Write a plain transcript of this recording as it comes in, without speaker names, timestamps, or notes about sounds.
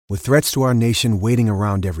With threats to our nation waiting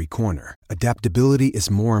around every corner, adaptability is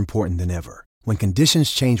more important than ever. When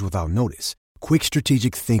conditions change without notice, quick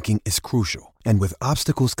strategic thinking is crucial. And with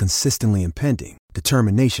obstacles consistently impending,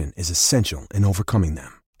 determination is essential in overcoming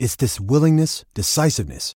them. It's this willingness,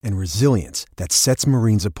 decisiveness, and resilience that sets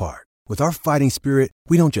Marines apart. With our fighting spirit,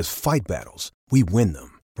 we don't just fight battles, we win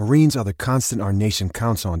them. Marines are the constant our nation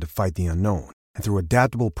counts on to fight the unknown. And through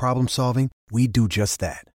adaptable problem solving, we do just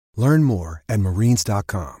that. Learn more at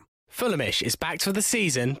marines.com. Fulhamish is backed for the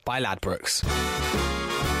season by Ladbrokes.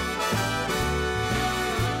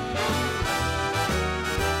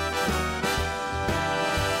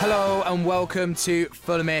 Hello and welcome to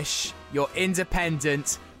Fulhamish, your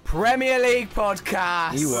independent Premier League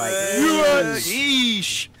podcast.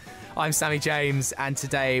 Yeesh. I'm Sammy James, and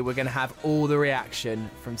today we're going to have all the reaction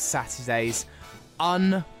from Saturday's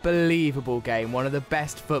unbelievable game. One of the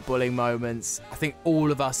best footballing moments I think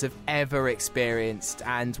all of us have ever experienced.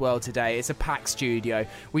 And well, today it's a packed studio.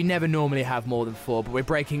 We never normally have more than 4, but we're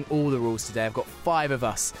breaking all the rules today. I've got 5 of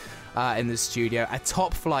us in the studio. A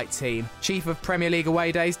top flight team. Chief of Premier League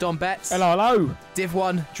Away Days, Don Betts. Hello. Div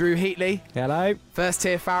 1, Drew Heatley. Hello. First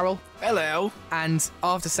tier, Farrell. Hello. And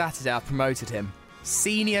after Saturday, I promoted him.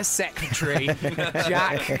 Senior Secretary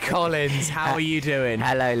Jack Collins. How are you doing?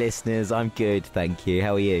 Hello, listeners. I'm good, thank you.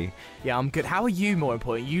 How are you? Yeah, I'm good. How are you, more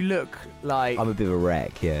important? You look like... I'm a bit of a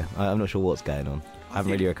wreck, yeah. I'm not sure what's going on. I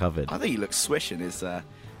haven't really recovered. I think he looks swish in his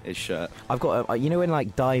shirt. I've got, you know when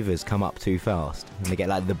like divers come up too fast and they get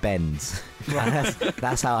like the bends?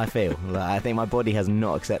 that's how I feel. Like, I think my body has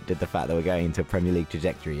not accepted the fact that we're going into a Premier League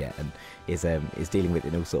trajectory yet, and is dealing with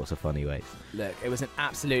it in all sorts of funny ways. Look, it was an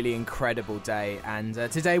absolutely incredible day, and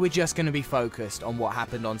today we're just going to be focused on what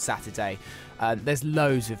happened on Saturday. There's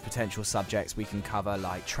loads of potential subjects we can cover,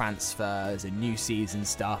 like transfers and new season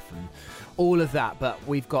stuff and all of that, but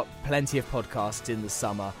we've got plenty of podcasts in the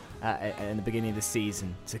summer and the beginning of the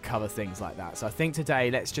season to cover things like that. So I think today,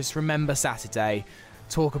 let's just remember Saturday,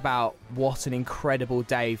 talk about what an incredible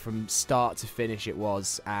day from start to finish it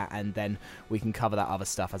was, and then we can cover that other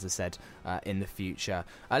stuff, as I said, in the future.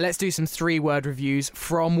 Let's do some 3-word reviews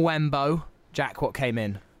from Wembo. Jack, what came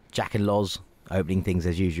in? Jack and Loz opening things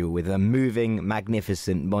as usual with a moving,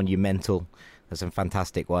 magnificent, monumental. There's some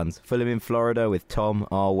fantastic ones. Fulham in Florida with Tom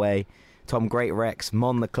our way. Tom Great Rex,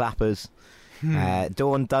 Mon the Clappers.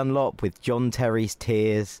 Dawn Dunlop with John Terry's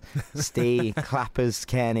Tears, Steve Clappers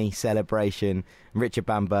Kearney Celebration, Richard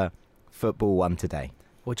Bamber, Football won today.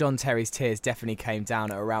 Well, John Terry's Tears definitely came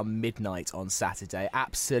down at around midnight on Saturday,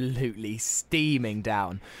 absolutely steaming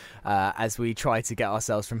down as we tried to get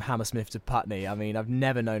ourselves from Hammersmith to Putney. I mean, I've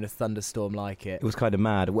never known a thunderstorm like it. It was kind of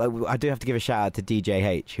mad. Well, I do have to give a shout out to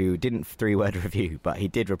DJH, who didn't 3-word review, but he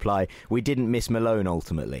did reply, we didn't miss Malone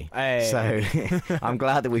ultimately. Hey. So I'm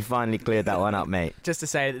glad that we finally cleared that one up, mate. Just to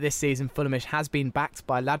say that this season, Fulhamish has been backed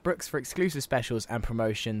by Ladbrokes. For exclusive specials and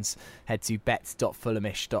promotions, head to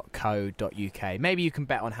bet.fulhamish.co.uk. Maybe you can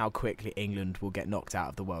bet on how quickly England will get knocked out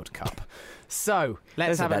of the World Cup. So,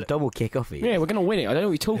 let's have a double kick-off. Yeah, we're going to win it. I don't know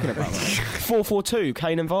what you're talking about. 4-4-2,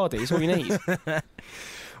 Kane and Vardy. That's all you need.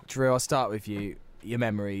 Drew, I'll start with you. Your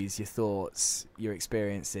memories, your thoughts, your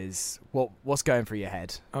experiences. What's going through your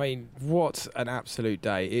head? I mean, what an absolute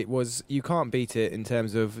day. It was. You can't beat it in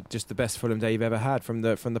terms of just the best Fulham day you've ever had. From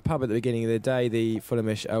the pub at the beginning of the day, the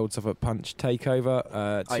Fulhamish Old Suffolk Punch takeover.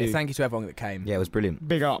 Thank you to everyone that came. Yeah, it was brilliant.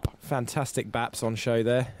 Big up. Fantastic baps on show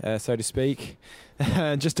there, so to speak.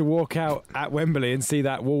 And just to walk out at Wembley and see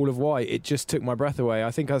that wall of white, it just took my breath away.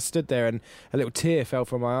 I think I stood there and a little tear fell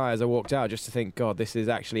from my eye as I walked out, just to think, God, this is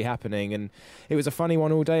actually happening. And it was a funny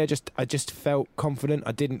one all day. I just felt confident.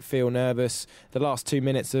 I didn't feel nervous. The last 2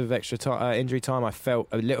 minutes of extra injury time, I felt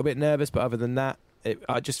a little bit nervous, but other than that,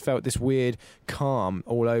 I just felt this weird calm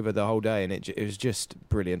all over the whole day, and it was just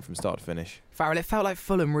brilliant from start to finish. Farrell, it felt like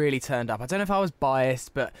Fulham really turned up. I don't know if I was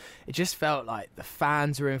biased, but it just felt like the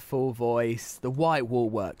fans were in full voice. The white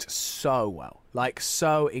wall worked so well, like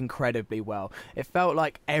so incredibly well. It felt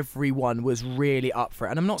like everyone was really up for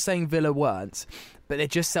it. And I'm not saying Villa weren't, but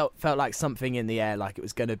it just felt like something in the air, like it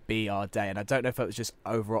was going to be our day. And I don't know if it was just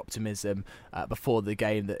over-optimism before the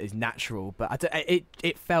game that is natural, but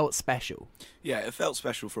it felt special. Yeah, it felt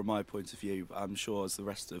special from my point of view. I'm sure as the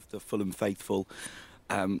rest of the Fulham faithful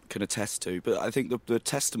can attest to. But I think the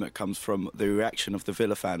testament comes from the reaction of the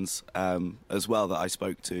Villa fans as well that I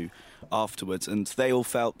spoke to afterwards. And they all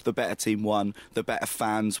felt the better team won, the better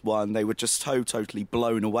fans won. They were just totally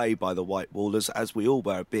blown away by the White Wall, as we all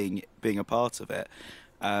were being a part of it.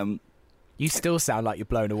 You still sound like you're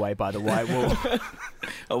blown away by the White Wall.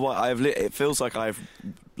 It feels like I've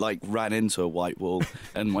like ran into a white wall,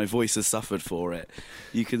 and my voice has suffered for it.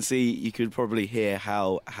 You could probably hear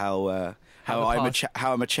how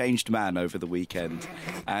I'm a changed man over the weekend,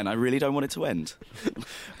 and I really don't want it to end.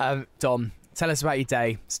 Dom, tell us about your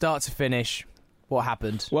day, start to finish. What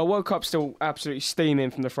happened? Well, woke up still absolutely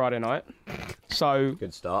steaming from the Friday night. So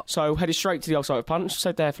Good start. So headed straight to the Old Punch.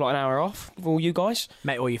 Sat there for like an hour off with all you guys.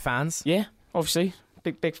 Met all your fans? Yeah, obviously.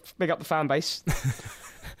 Big up the fan base.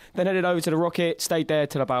 Then headed over to the Rocket. Stayed there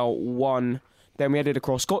till about 1. Then we headed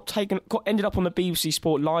across. Ended up on the BBC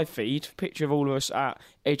Sport live feed. Picture of all of us at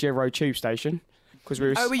Edgware Road Tube Station. Because we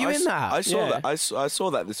were. Oh, were you in that? I saw Yeah. that. I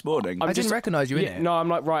saw that this morning. I didn't recognise you in it. No, I'm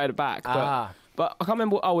like right at the back. But I can't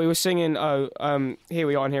remember. We were singing. Here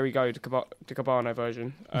we are and here we go, the Cabano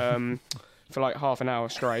version, for like half an hour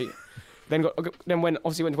straight. Then went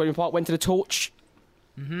to William Park. Went to the Torch.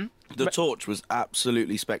 Mm-hmm. The Torch was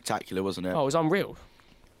absolutely spectacular, wasn't it? Oh, it was unreal.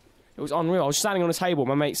 It was unreal. I was standing on a table.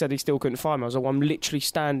 My mate said he still couldn't find me. I was like, I'm literally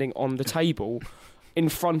standing on the table in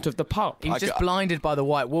front of the pub. He was just blinded by the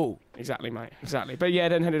white wall. Exactly, mate. Exactly. But yeah,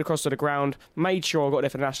 then headed across to the ground. Made sure I got there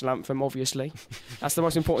for the national anthem, obviously. That's the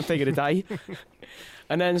most important thing of the day.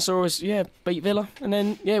 And then saw us, beat Villa. And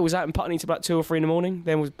then, was out in Putney till about 2 or 3 in the morning.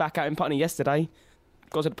 Then was back out in Putney yesterday.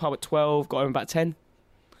 Got to the pub at 12, got home about 10.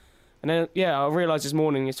 And then, I realised this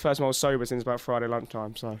morning it's the first time I was sober since about Friday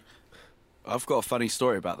lunchtime, so... I've got a funny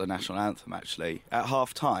story about the national anthem, actually. At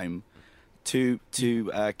half-time, two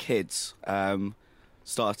kids...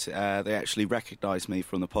 they actually recognised me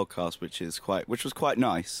from the podcast, which was quite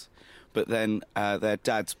nice. But then their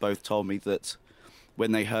dads both told me that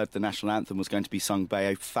when they heard the national anthem was going to be sung by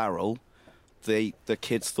a Farrell, the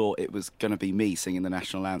kids thought it was going to be me singing the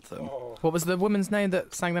national anthem. What was the woman's name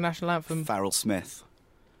that sang the national anthem? Farrell Smith.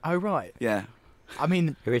 Oh, right. Yeah. I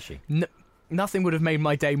mean... Who is she? Nothing would have made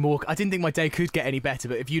my day more... I didn't think my day could get any better,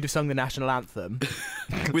 but if you'd have sung the national anthem...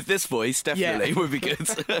 With this voice, definitely, would be good.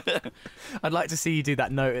 I'd like to see you do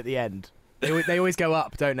that note at the end. They always go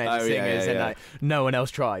up, don't they, the singers, and like, no one else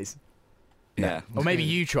tries. Yeah. Or maybe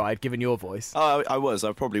you tried, given your voice. Oh,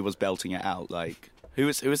 I probably was belting it out. Like, who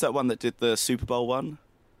was that one that did the Super Bowl one?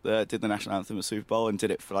 Did the national anthem at Super Bowl and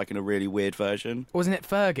did it for like in a really weird version? Wasn't it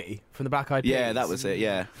Fergie from the Black Eyed Peas? Yeah, that was it,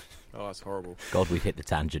 yeah. Oh, that's horrible. God, we've hit the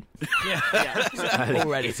tangent. Yeah.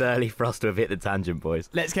 Already. It's early for us to have hit the tangent, boys.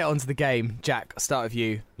 Let's get on to the game. Jack, I'll start with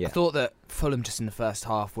you. Yeah. I thought that Fulham just in the first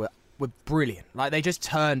half were brilliant. Like, they just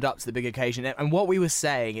turned up to the big occasion. And what we were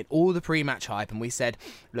saying in all the pre-match hype, and we said,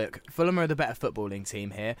 look, Fulham are the better footballing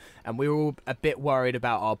team here, and we were all a bit worried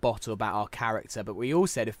about our bottle, about our character, but we all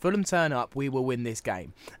said, if Fulham turn up, we will win this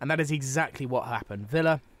game. And that is exactly what happened.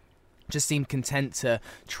 Villa just seemed content to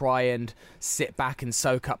try and sit back and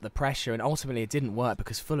soak up the pressure, and ultimately it didn't work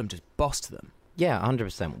because Fulham just bossed them. Yeah,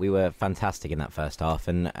 100%. We were fantastic in that first half,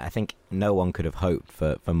 and I think no one could have hoped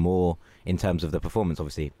for more in terms of the performance.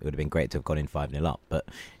 Obviously, it would have been great to have gone in 5-0 up, but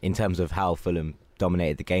in terms of how Fulham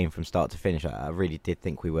dominated the game from start to finish, I really did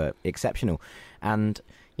think we were exceptional. And,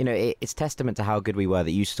 you know, it's testament to how good we were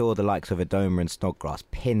that you saw the likes of Adoma and Snodgrass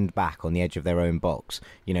pinned back on the edge of their own box,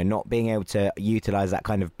 you know, not being able to utilise that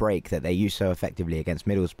kind of break that they used so effectively against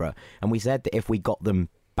Middlesbrough. And we said that if we got them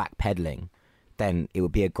backpedaling, then it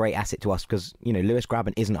would be a great asset to us because, you know, Lewis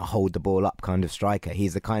Grabban isn't a hold the ball up kind of striker.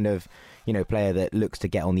 He's the kind of, you know, player that looks to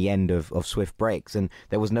get on the end of swift breaks, and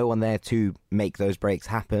there was no one there to make those breaks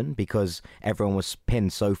happen because everyone was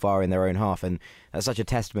pinned so far in their own half, and that's such a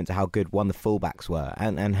testament to how good the fullbacks were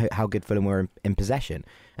and how good Fulham were in possession.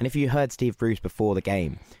 And if you heard Steve Bruce before the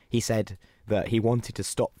game, he said that he wanted to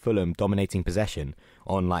stop Fulham dominating possession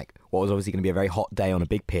on like what was obviously going to be a very hot day on a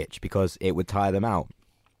big pitch because it would tire them out.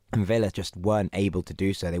 And Villa just weren't able to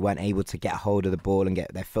do so. They weren't able to get hold of the ball and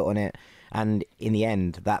get their foot on it. And in the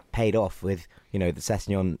end, that paid off with, you know, the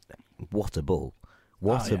Sessegnon. What a ball.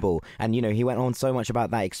 What a ball. And, you know, he went on so much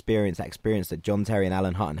about that experience that John Terry and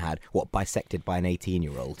Alan Hutton had, bisected by an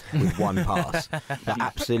 18-year-old with one pass. But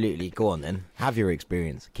absolutely, go on then. Have your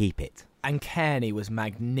experience. Keep it. And Kearney was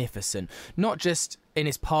magnificent. Not just in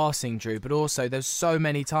his passing, Drew, but also there's so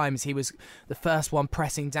many times he was the first one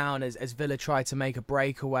pressing down as Villa tried to make a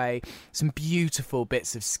breakaway. Some beautiful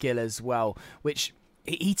bits of skill as well, which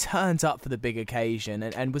he turned up for the big occasion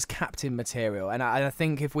and was captain material. And I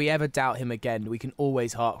think if we ever doubt him again, we can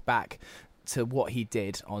always hark back to what he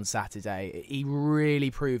did on Saturday. He really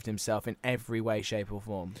proved himself in every way, shape or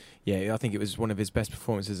form. Yeah, I think it was one of his best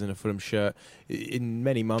performances in a Fulham shirt in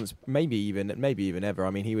many months, maybe even ever. I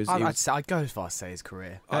mean, I'd go as far as say his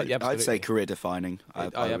career. I'd say career defining.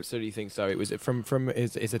 I absolutely think so. It was from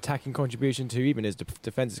his attacking contribution to even his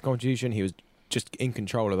defensive contribution. He was just in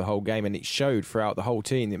control of the whole game, and it showed throughout the whole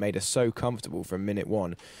team. It made us so comfortable from minute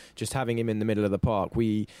one. Just having him in the middle of the park,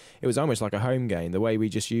 it was almost like a home game. The way we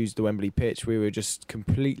just used the Wembley pitch, we were just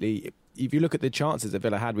completely. If you look at the chances that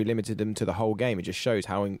Villa had, we limited them to the whole game. It just shows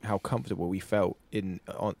how comfortable we felt in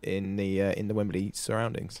the Wembley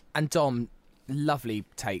surroundings. And Dom, lovely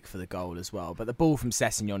take for the goal as well. But the ball from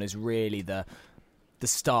Sessegnon is really the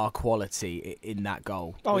star quality in that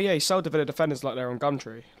goal. Oh yeah, he sold the Villa defenders like they're on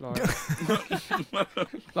Gumtree.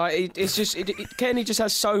 Like, it's just Kenny just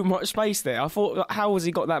has so much space there. I thought, like, how has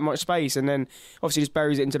he got that much space? And then obviously just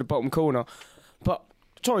buries it into the bottom corner. But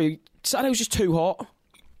sorry, Saturday was just too hot.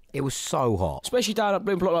 It was so hot, especially down at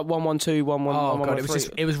block like 1-1-2, 1-1. Oh god,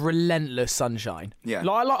 it was relentless sunshine. Yeah, like,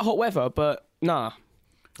 I like hot weather, but nah.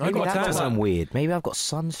 Maybe that's weird. Maybe I've got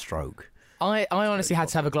sunstroke. I honestly had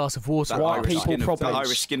to have a glass of water. That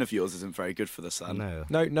Irish skin of yours isn't very good for the sun.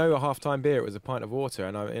 No, a half-time beer. It was a pint of water,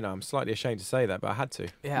 and I'm slightly ashamed to say that, but I had to.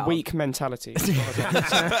 Yeah, weak mentality.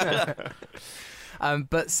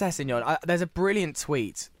 But Sessegnon, there's a brilliant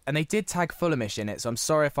tweet, and they did tag Fulhamish in it, so I'm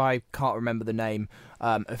sorry if I can't remember the name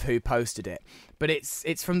of who posted it. But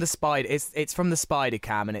it's from the spider. It's from the spider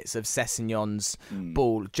cam, and it's of Sessegnon's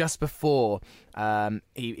ball just before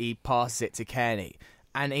he passes it to Kearney.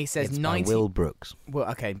 And he says, it's by Will Brooks.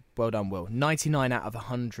 Well, okay, well done, Will. 99 out of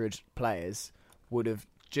 100 players would have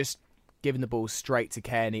just given the ball straight to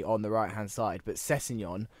Kearney on the right-hand side. But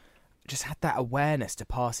Sessegnon just had that awareness to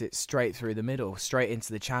pass it straight through the middle, straight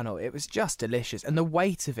into the channel. It was just delicious. And the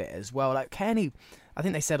weight of it as well. Like, Kearney, I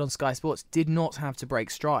think they said on Sky Sports, did not have to break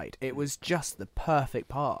stride. It was just the perfect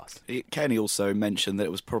pass. Kenny also mentioned that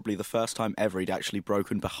it was probably the first time ever he'd actually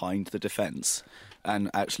broken behind the defence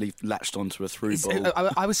and actually latched onto a through ball.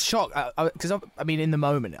 I was shocked because I mean, in the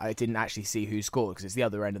moment I didn't actually see who scored because it's the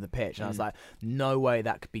other end of the pitch, and I was like, no way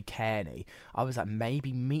that could be Kearney. I was like,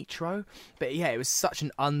 maybe Mitro, but yeah, it was such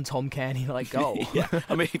an un-Tom Kearney like goal. Yeah,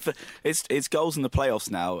 I mean, it's goals in the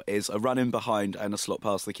playoffs now is a run in behind and a slot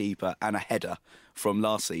past the keeper and a header from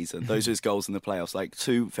last season. Those are his goals in the playoffs, like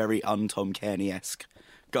two very un-Tom Kearney-esque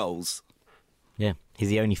goals. Yeah, he's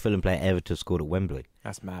the only Fulham player ever to have scored at Wembley.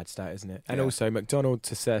 That's mad stat, isn't it? And also McDonald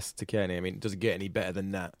to Cess to Kearney. I mean, does it get any better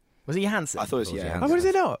than that? Was it Johansson? I thought it was Johansson. Oh, was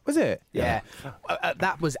it not? Was it? Yeah.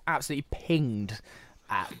 That was absolutely pinged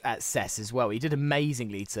at Cess as well. He did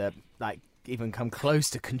amazingly to even come close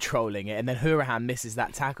to controlling it, and then Hourihane misses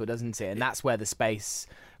that tackle, doesn't he? And that's where the space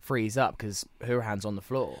frees up because Hourihane's on the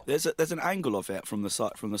floor. There's an angle of it from the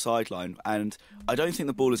sideline, and I don't think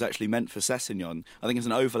the ball is actually meant for Sessegnon. I think it's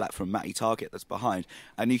an overlap from Matty Targett that's behind,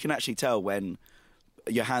 and you can actually tell when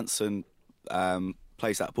Johansson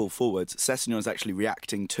plays that ball forwards, Sessegnon is actually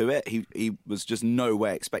reacting to it. He was just no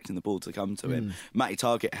way expecting the ball to come to him. Matty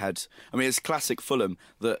Targett it's classic Fulham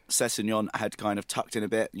that Sessegnon had kind of tucked in a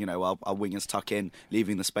bit, our wingers tuck in,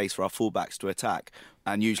 leaving the space for our fullbacks to attack.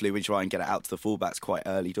 And usually we try and get it out to the fullbacks quite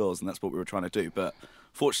early doors, and that's what we were trying to do. But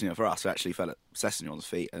fortunately for us, it actually fell at Sessegnon's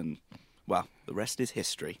feet, and well, the rest is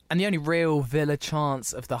history. And the only real Villa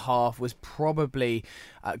chance of the half was probably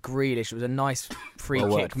Grealish. It was a nice free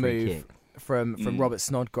kick move from Robert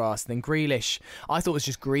Snodgrass. Then Grealish, I thought was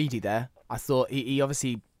just greedy there. I thought he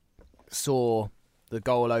obviously saw the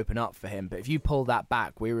goal open up for him, but if you pull that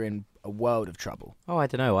back, we were in a world of trouble. Oh, I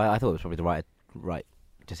don't know. I thought it was probably the right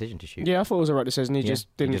decision to shoot. Yeah, I thought it was the right decision. He just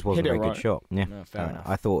didn't wasn't hit a it very right. good shot. Yeah, no, fair enough.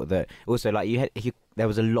 I thought that also there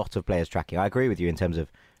was a lot of players tracking. I agree with you in terms of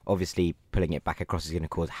obviously pulling it back across is going to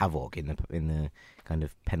cause havoc in the kind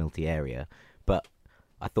of penalty area, but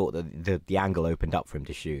I thought that the angle opened up for him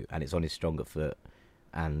to shoot, and it's on his stronger foot.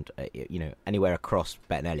 And anywhere across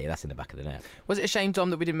Bettinelli, that's in the back of the net. Was it a shame, Dom,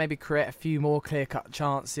 that we didn't maybe create a few more clear-cut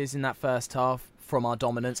chances in that first half from our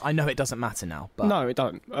dominance? I know it doesn't matter now, but no, it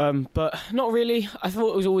don't. But not really. I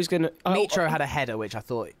thought it was always going to. Mitro had a header, which I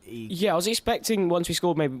thought Yeah, I was expecting once we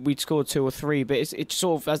scored, maybe we'd scored 2 or 3. But it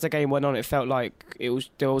sort of, as the game went on, it felt like there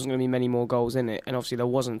wasn't going to be many more goals in it, and obviously there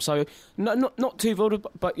wasn't. So not too bothered,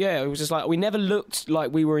 but yeah, it was just like we never looked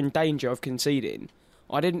like we were in danger of conceding.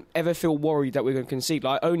 I didn't ever feel worried that we were going to concede.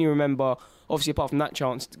 I only remember, obviously, apart from that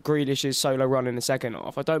chance, Grealish's solo run in the second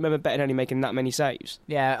half. I don't remember Bettinelli making that many saves.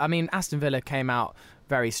 Yeah, I mean, Aston Villa came out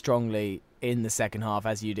very strongly in the second half,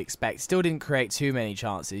 as you'd expect. Still didn't create too many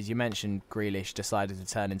chances. You mentioned Grealish decided to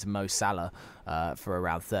turn into Mo Salah for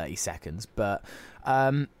around 30 seconds. But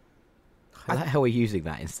I like how we're using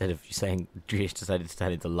that instead of saying Grealish decided to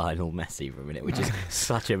turn into Lionel Messi for a minute, which is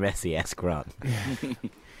such a Messi-esque run.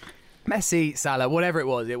 Messi, Salah, whatever it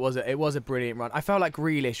was a brilliant run. I felt like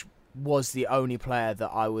Grealish was the only player that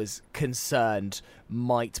I was concerned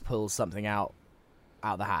might pull something out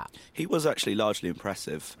the hat. He was actually largely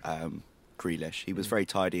impressive. Grealish. He was very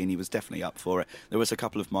tidy and he was definitely up for it. There was a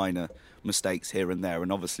couple of minor mistakes here and there,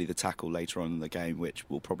 and obviously the tackle later on in the game, which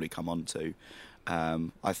we'll probably come on to.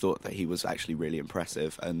 I thought that he was actually really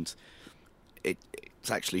impressive, and it's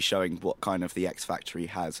actually showing what kind of the X factor he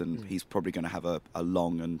has, and he's probably going to have a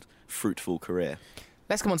long and fruitful career.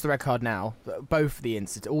 Let's come on to the red card now.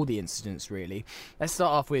 All the incidents really. Let's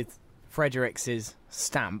start off with Fredericks'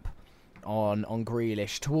 stamp on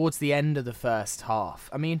Grealish towards the end of the first half.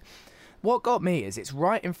 I mean, what got me is it's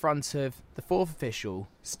right in front of the fourth official,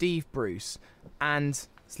 Steve Bruce, and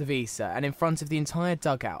Slavisa, and in front of the entire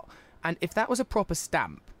dugout. And if that was a proper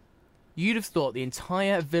stamp, you'd have thought the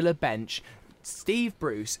entire Villa bench, Steve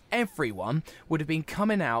Bruce, everyone would have been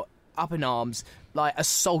coming out up in arms, like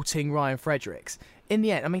assaulting Ryan Fredericks. In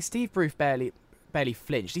the end, I mean, Steve Bruce barely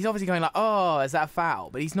flinched. He's obviously going like, oh, is that a foul?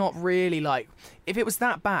 But he's not really like, if it was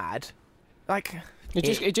that bad, like...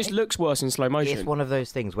 It just looks worse in slow motion. It's one of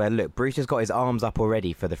those things where, look, Bruce has got his arms up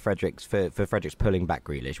already for Fredericks pulling back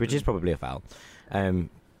Grealish, which is probably a foul.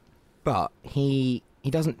 But he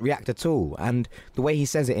doesn't react at all. And the way he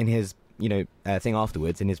says it in his thing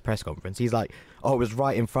afterwards, in his press conference, he's like, oh, it was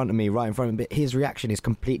right in front of me. But his reaction is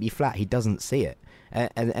completely flat. He doesn't see it.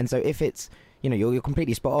 And so if it's, you're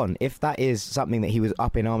completely spot on. If that is something that he was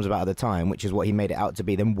up in arms about at the time, which is what he made it out to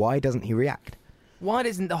be, then why doesn't he react? Why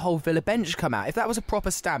doesn't the whole Villa bench come out? If that was a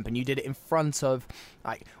proper stamp and you did it in front of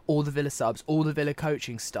like all the Villa subs, all the Villa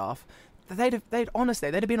coaching staff, they'd have been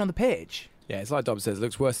on the pitch. Yeah, it's like Dom says, it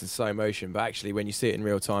looks worse in slow motion, but actually when you see it in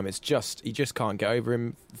real time, he just can't get over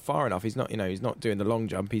him far enough. He's not, he's not doing the long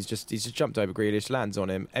jump. He's just jumped over Grealish, lands on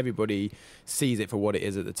him. Everybody sees it for what it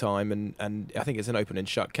is at the time, and I think it's an open and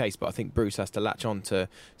shut case. But I think Bruce has to latch on to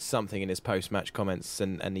something in his post-match comments,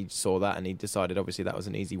 and he saw that, and he decided obviously that was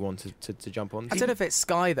an easy one to jump on. I don't know if it's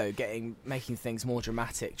Sky though making things more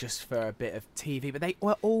dramatic just for a bit of TV, but they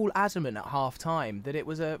were all adamant at half time that it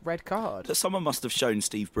was a red card. That someone must have shown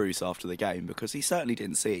Steve Bruce after the game, because he certainly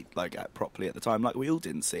didn't see it properly at the time, like we all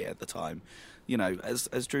didn't see it at the time.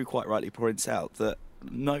 As Drew quite rightly points out, that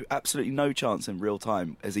absolutely no chance in real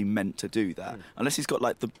time has he meant to do that, unless he's got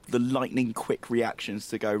like the lightning quick reactions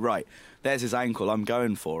to go, right, there's his ankle, I'm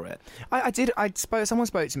going for it. Someone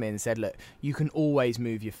spoke to me and said, look, you can always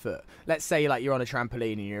move your foot. Let's say like you're on a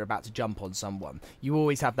trampoline and you're about to jump on someone. You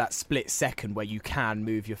always have that split second where you can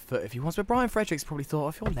move your foot if you want. But Brian Fredericks probably thought,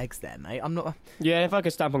 if your leg's there, mate, I'm not... Yeah, if I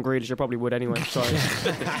could stamp on Grealish, I probably would anyway. Sorry.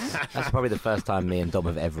 That's probably the first time me and Dom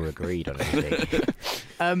have ever agreed on anything.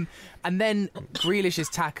 And then Grealish's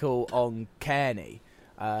tackle on Kearney.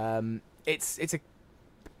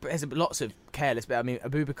 There's lots of careless, but I mean,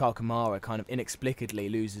 Abubakar Kamara kind of inexplicably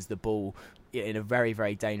loses the ball in a very,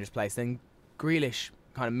 very dangerous place. Then Grealish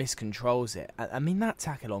kind of miscontrols it. I mean, that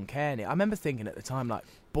tackle on Kearney, I remember thinking at the time, like,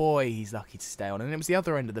 boy, he's lucky to stay on. And it was the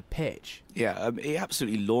other end of the pitch. Yeah, he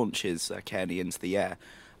absolutely launches Kearney into the air.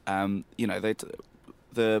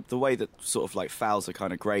 The way that sort of like fouls are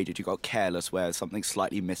kind of graded, you've got careless where something's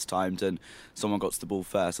slightly mistimed and someone got to the ball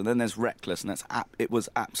first, and then there's reckless, and it was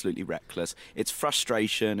absolutely reckless. It's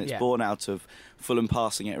frustration, it's born out of Fulham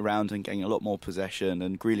passing it around and getting a lot more possession,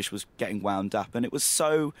 and Grealish was getting wound up, and it was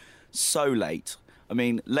so late. I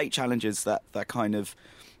mean, late challenges, that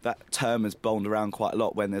term has bowled around quite a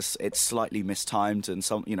lot when it's slightly mistimed and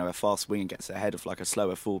a fast winger gets ahead of like a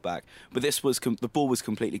slower fullback. But this was the ball was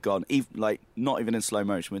completely gone. Not even in slow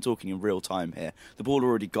motion. We're talking in real time here. The ball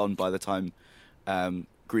already gone by the time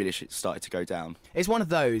Grealish started to go down. It's one of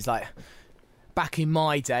those like. Back in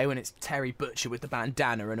my day, when it's Terry Butcher with the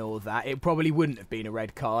bandana and all that, it probably wouldn't have been a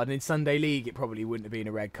red card. And in Sunday League, it probably wouldn't have been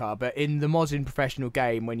a red card. But in the modern professional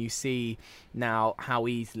game, when you see now how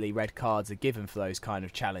easily red cards are given for those kind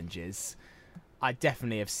of challenges, I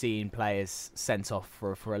definitely have seen players sent off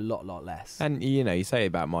for a lot less. And you say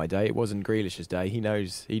about my day, it wasn't Grealish's day. He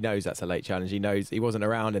knows that's a late challenge. He knows he wasn't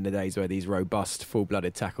around in the days where these robust,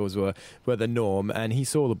 full-blooded tackles were the norm. And he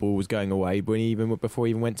saw the ball was going away before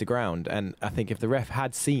he even went to ground. And I think if the ref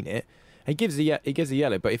had seen it, he gives a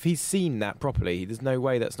yellow. But if he's seen that properly, there's no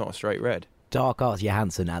way that's not a straight red. Dark Arts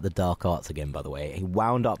Johansson at the Dark Arts again, by the way. He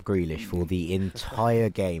wound up Grealish for the entire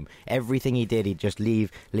game. Everything he did, he'd just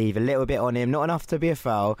leave a little bit on him. Not enough to be a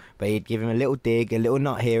foul, but he'd give him a little dig, a little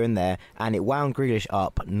nut here and there, and it wound Grealish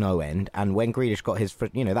up no end. And when Grealish got his,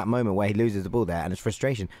 that moment where he loses the ball there, and it's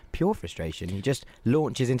frustration, pure frustration, he just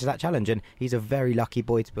launches into that challenge, and he's a very lucky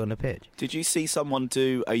boy to be on the pitch. Did you see someone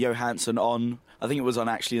do a Johansson on... I think it was on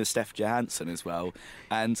actually a Steph Johansson as well.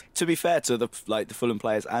 And to be fair to the Fulham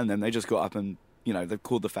players and them, they just got up and, they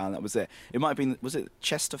called the foul and that was it. It might have been, was it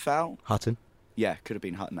Chester foul? Hutton. Yeah, could have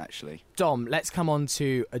been Hutton actually. Dom, let's come on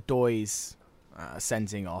to Adoy's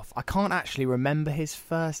sending off. I can't actually remember his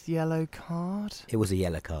first yellow card. It was a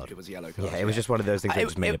yellow card. It was a yellow card. Yeah, it was just one of those things that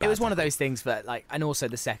just made It was one of those things that, like, and also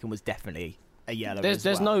the second was definitely a yellow.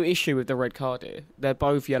 There's no issue with the red card here. They're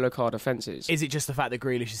both yellow card offences. Is it just the fact that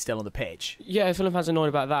Grealish is still on the pitch? Yeah, Fulham fans are annoyed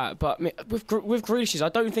about that. But I mean, with Grealish, I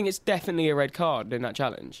don't think it's definitely a red card in that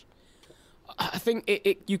challenge. I think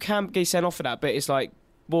you can get sent off for that, but it's like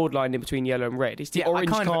borderline in between yellow and red. It's the orange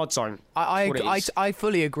card zone. I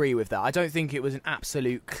fully agree with that. I don't think it was an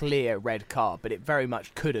absolute clear red card, but it very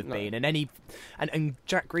much could have been. And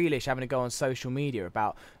Jack Grealish having to go on social media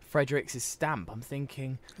about Fredericks' stamp. I'm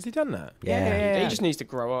thinking, Has he done that? Yeah. He just needs to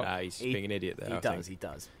grow up. He's being an idiot there. He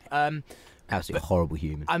does. Absolutely horrible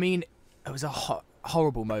human. I mean, it was a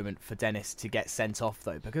horrible moment for Dennis to get sent off,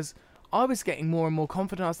 though, because I was getting more and more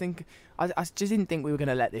confident. I was thinking, I just didn't think we were going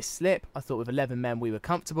to let this slip. I thought with 11 men we were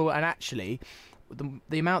comfortable, and actually,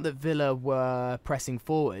 the amount that Villa were pressing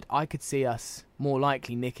forward, I could see us more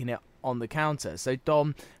likely nicking it on the counter. So,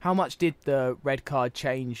 Dom, how much did the red card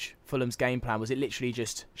change Fulham's game plan? Was it literally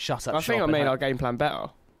just shut up I shop? think I made our game plan better.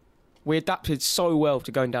 We adapted so well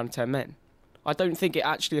to going down to 10 men. I don't think it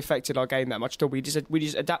actually affected our game that much at all. We just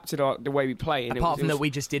adapted the way we play. And Apart from that,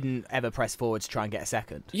 we just didn't ever press forward to try and get a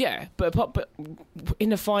second. Yeah, but in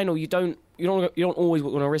the final, you don't always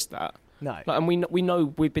want to risk that. No. Like, and we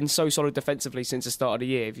know we've been so solid defensively since the start of the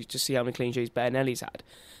year. If you just see how many clean sheets Bettinelli's had,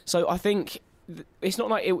 so I think it's not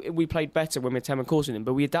like we played better when we had 10 men coursing him,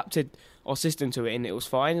 but we adapted our system to it and it was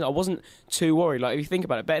fine. I wasn't too worried. Like, if you think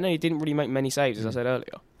about it, Bettinelli didn't really make many saves, as I said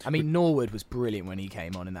earlier. I mean, Norwood was brilliant when he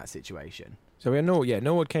came on in that situation. So we had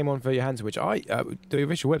Norwood came on for Johansson, which the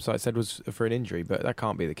official website said was for an injury, but that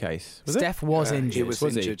can't be the case. Steph was injured. He was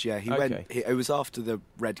injured, yeah. Okay. It was after the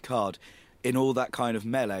red card. In all that kind of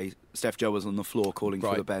melee, Steph Joe was on the floor calling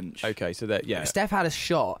for the bench. Okay, so that, yeah. Steph had a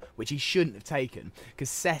shot which he shouldn't have taken because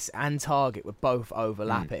Cess and Target were both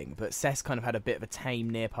overlapping, but Cess kind of had a bit of a tame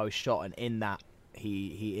near post shot, and in that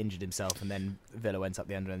he injured himself, and then Villa went up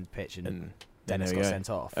the under end of the pitch and Dennis got sent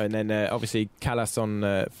off. And then obviously Callas on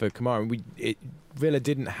for Kamara. Villa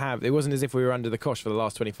didn't have. It wasn't as if we were under the cosh for the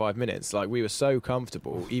last 25 minutes. Like, we were so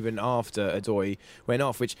comfortable even after Odoi went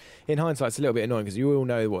off, which in hindsight is a little bit annoying because you all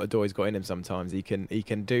know what Odoi's got in him. Sometimes he can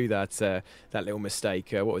do that little mistake.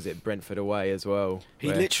 What was it, Brentford away as well?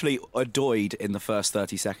 He literally Odoi'd in the first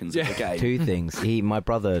 30 seconds of the game. Two things. My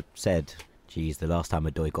brother said, geez, the last time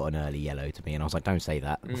Odoi got an early yellow to me, and I was like, don't say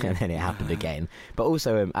that. And then it happened again. But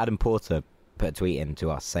also Adam Porter put a tweet in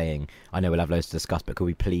to us saying, I know we'll have loads to discuss, but could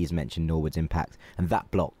we please mention Norwood's impact? And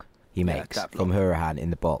that block he makes from Hurahan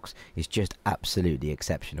in the box is just absolutely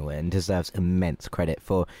exceptional and deserves immense credit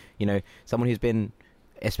for, someone who's been,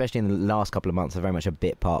 especially in the last couple of months, a very much a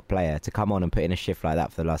bit part player. To come on and put in a shift like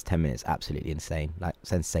that for the last 10 minutes, absolutely insane, like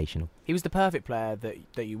sensational. He was the perfect player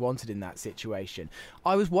that you wanted in that situation.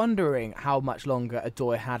 I was wondering how much longer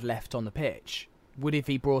Odoi had left on the pitch. Would if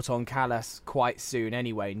he brought on Callas quite soon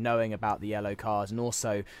anyway, knowing about the yellow cards, and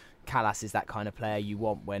also Callas is that kind of player you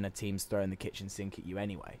want when a team's throwing the kitchen sink at you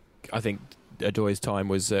anyway. I think Odoi's time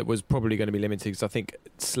was probably going to be limited because I think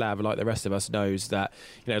Slav, like the rest of us, knows that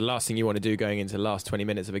the last thing you want to do going into the last 20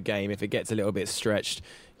 minutes of a game, if it gets a little bit stretched,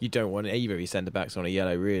 you don't want either of your centre-backs on a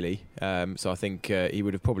yellow, really. So I think he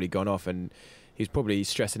would have probably gone off, and he's probably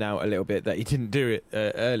stressing out a little bit that he didn't do it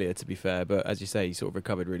earlier, to be fair. But as you say, he sort of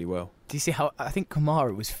recovered really well. Do you see how I think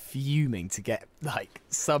Kamara was fuming to get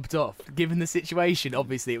subbed off? Given the situation,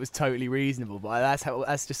 obviously it was totally reasonable, but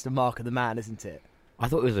that's just a mark of the man, isn't it? I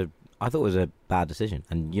thought it was a bad decision,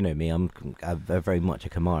 and you know me, I'm very much a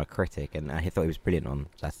Kamara critic, and I thought he was brilliant on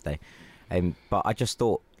Saturday. But I just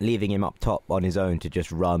thought leaving him up top on his own to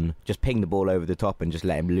just ping the ball over the top and just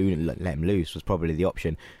let him loose was probably the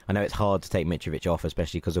option. I know it's hard to take Mitrovic off,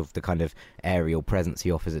 especially because of the kind of aerial presence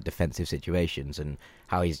he offers at defensive situations and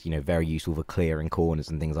how he's very useful for clearing corners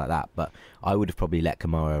and things like that. But I would have probably let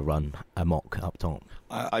Kamara run amok up top.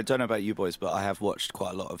 I don't know about you boys, but I have watched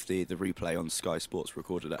quite a lot of the replay on Sky Sports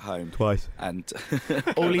recorded at home. Twice. And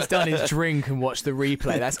all he's done is drink and watch the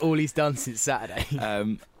replay. That's all he's done since Saturday.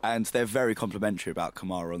 And they're very complimentary about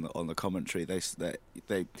Kamara on the commentary.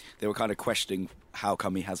 They were kind of questioning how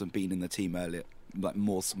come he hasn't been in the team earlier, like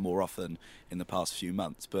more often in the past few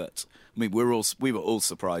months. But I mean, we were all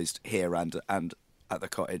surprised here and at the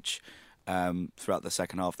Cottage throughout the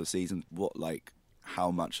second half of the season.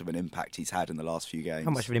 How much of an impact he's had in the last few games.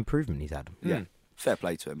 How much of an improvement he's had. Yeah. fair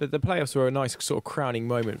play to him. But the playoffs were a nice sort of crowning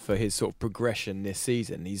moment for his sort of progression this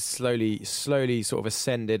season. He's slowly sort of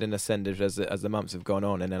ascended as the months have gone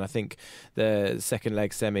on, and then I think the second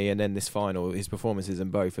leg semi and then this final, his performances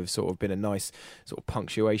in both have sort of been a nice sort of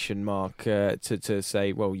punctuation mark to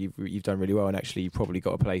say, well, you've done really well, and actually you've probably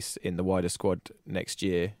got a place in the wider squad next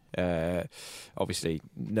year. Obviously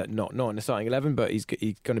not in the starting 11, but he's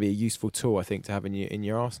going to be a useful tool, I think, to have in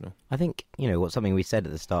your arsenal. I think, what something we said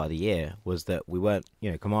at the start of the year was that we weren't,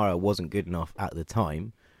 Kamara wasn't good enough at the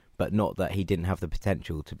time, but not that he didn't have the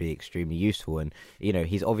potential to be extremely useful. And,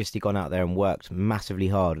 he's obviously gone out there and worked massively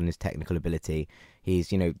hard on his technical ability.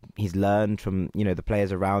 He's learned from, the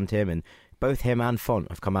players around him, and both him and Font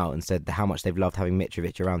have come out and said how much they've loved having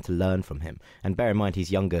Mitrovic around to learn from him. And bear in mind,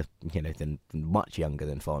 he's younger, much younger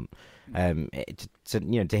than Font.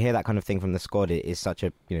 To hear that kind of thing from the squad is such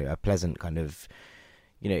a pleasant kind of,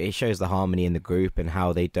 it shows the harmony in the group and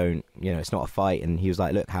how they don't, it's not a fight. And he was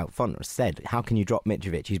like, look, how Font said, how can you drop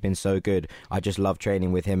Mitrovic? He's been so good. I just love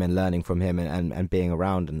training with him and learning from him and being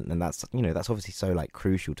around. And that's, that's obviously so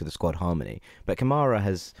crucial to the squad harmony. But Kamara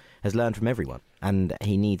has learned from everyone. And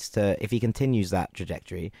he needs to, if he continues that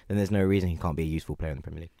trajectory, then there's no reason he can't be a useful player in the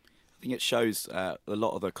Premier League. I think it shows a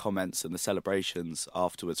lot of the comments and the celebrations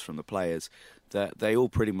afterwards from the players that they all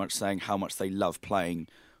pretty much saying how much they love playing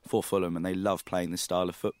for Fulham and they love playing this style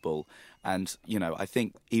of football. And, I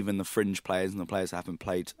think even the fringe players and the players that haven't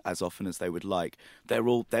played as often as they would like, they're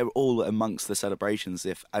all amongst the celebrations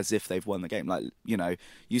as if they've won the game.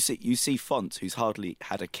 You see Font, who's hardly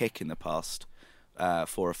had a kick in the past 4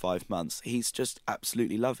 or 5 months. He's just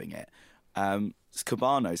absolutely loving it.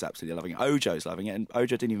 Cabano's absolutely loving it. Ojo's loving it, and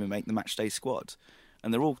Ojo didn't even make the matchday squad.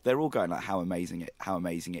 And they're all going how amazing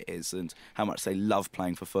it is, and how much they love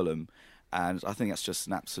playing for Fulham. And I think that's just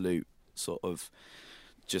an absolute sort of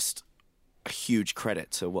just a huge credit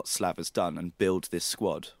to what Slav has done and build this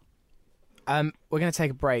squad. We're going to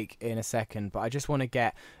take a break in a second, but I just want to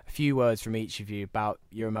get a few words from each of you about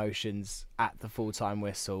your emotions at the full-time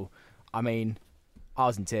whistle. I mean, I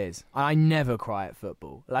was in tears. I never cry at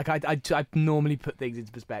football. I normally put things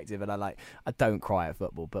into perspective, and I don't cry at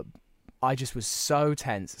football, but I just was so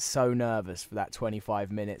tense, so nervous for that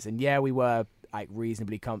 25 minutes. And yeah, we were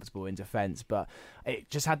reasonably comfortable in defence, but it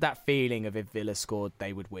just had that feeling of if Villa scored,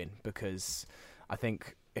 they would win, because I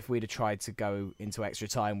think if we'd have tried to go into extra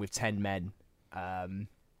time with 10 men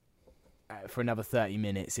for another 30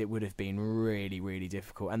 minutes, it would have been really, really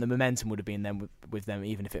difficult. And the momentum would have been with them,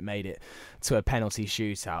 even if it made it to a penalty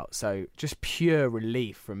shootout. So just pure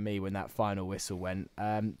relief from me when that final whistle went.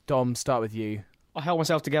 Dom, start with you. I held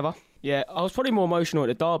myself together. Yeah, I was probably more emotional at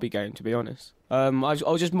the Derby game, to be honest. I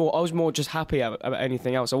was more just happy about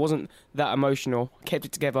anything else. I wasn't that emotional. Kept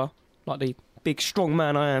it together like the big, strong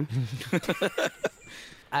man I am.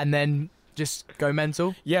 And then just go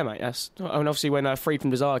mental? Yeah, mate. And obviously when Freed from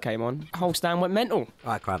Desire came on, the whole stand went mental.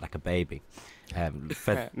 I cried like a baby.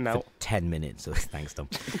 For 10 minutes. Thanks, Tom.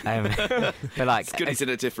 But it's good he's in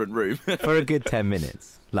a different room. For a good 10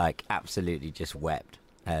 minutes, absolutely just wept.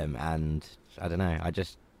 And I don't know,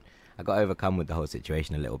 I got overcome with the whole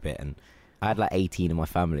situation a little bit, and I had 18 of my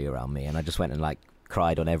family around me, and I just went and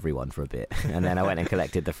cried on everyone for a bit, and then I went and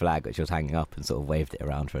collected the flag which was hanging up and sort of waved it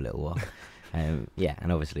around for a little while. And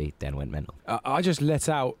obviously then went mental. I just let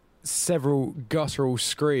out several guttural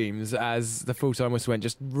screams as the full-time whistle went,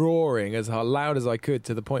 just roaring as loud as I could,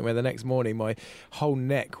 to the point where the next morning my whole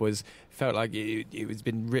neck felt like it was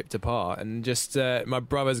been ripped apart, and just my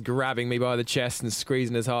brother's grabbing me by the chest and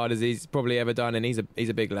squeezing as hard as he's probably ever done, and he's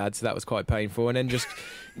a big lad, so that was quite painful. And then just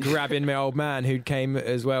grabbing my old man, who came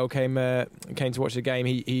to watch the game.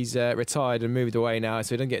 He's retired and moved away now,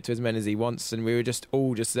 so he doesn't get to as many as he wants, and we were just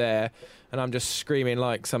all just there, and I'm just screaming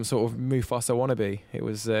like some sort of Mufasa wannabe. It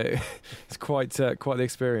was it's quite the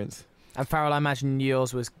experience. And Farrell, I imagine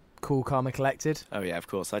yours was cool, calm and collected? Oh yeah, of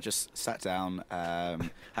course. I just sat down, had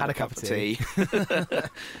a cup of tea.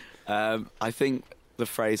 I think the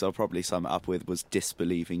phrase I'll probably sum it up with was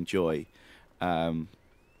disbelieving joy when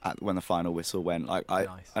the final whistle went. Nice.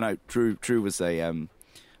 I know Drew was a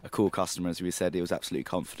cool customer, as we said. He was absolutely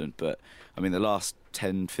confident, but I mean the last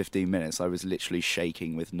 10-15 minutes I was literally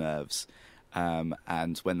shaking with nerves.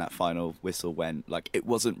 And when that final whistle went, it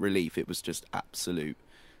wasn't relief, it was just absolute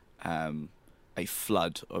a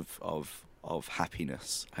flood of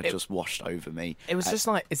happiness had just washed over me. It was just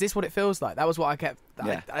is this what it feels like? That was what I kept...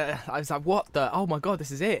 Yeah. I was like, what the... Oh my God,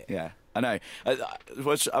 this is it. Yeah. I know.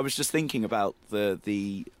 I was just thinking about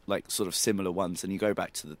the like sort of similar ones, and you go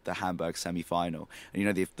back to the Hamburg semi-final, and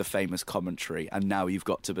you know the famous commentary, and now you've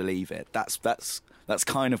got to believe it. That's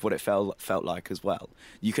kind of what it felt like as well.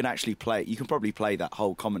 You can actually play. You can probably play that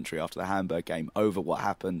whole commentary after the Hamburg game over what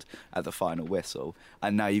happened at the final whistle,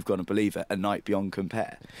 and now you've got to believe it. A night beyond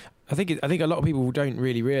compare. I think a lot of people don't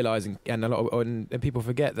really realise, and people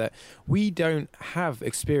forget that we don't have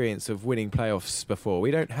experience of winning playoffs before. We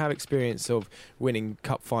don't have experience of winning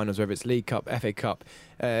cup finals, whether it's League Cup, FA Cup,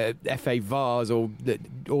 FA Vars, or the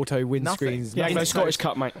auto windscreens. Yeah, no Scottish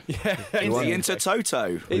Cup, mate. The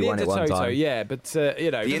Intertoto. We won it one time. Yeah, but The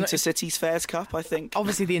Intercities Fairs Cup, I think.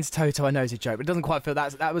 Obviously, the Intertoto, I know is a joke, but it doesn't quite feel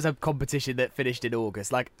that was a competition that finished in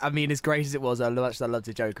August. Like, I mean, as great as it was, as much as I love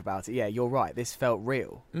to joke about it. Yeah, you're right. This felt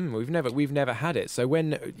real. We've never had it. So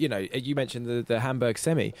when you mentioned the Hamburg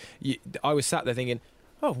semi, I was sat there thinking,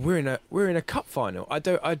 oh, we're in a cup final.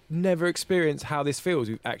 I'd never experienced how this feels.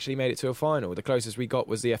 We've actually made it to a final. The closest we got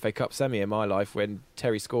was the FA Cup semi in my life when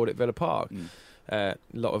Terry scored at Villa Park. A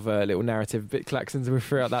lot of little narrative bit klaxons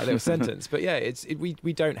throughout that little sentence. But yeah,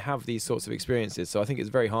 we don't have these sorts of experiences, so I think it's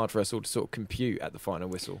very hard for us all to sort of compute at the final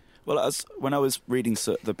whistle. Well, when I was reading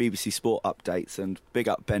the BBC Sport updates, and big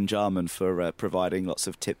up Ben Jarman for providing lots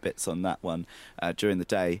of tidbits on that one during the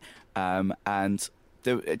day, and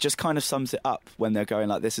it just kind of sums it up when they're going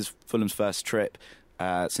like, this is Fulham's first trip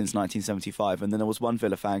since 1975, and then there was one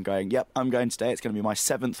Villa fan going, yep, I'm going today, it's going to be my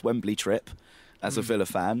 7th Wembley trip as a Villa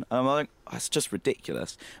fan. And I'm like, that's just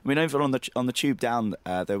ridiculous. I mean, over on the tube down,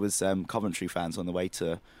 there was Coventry fans on the way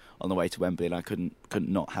to Wembley, and I couldn't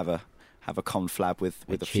not have a conflab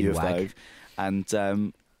with a few of those,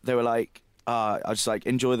 and they were like, I just like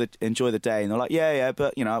enjoy the day, and they're like, yeah,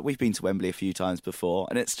 but we've been to Wembley a few times before,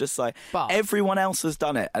 and it's just like, but everyone else has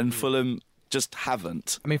done it, and Fulham just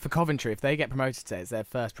haven't. I mean, for Coventry, if they get promoted today, it's their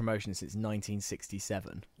first promotion since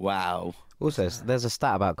 1967. Wow. Also, there's a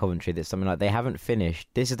stat about Coventry that's something like they haven't finished.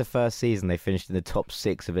 This is the first season they finished in the top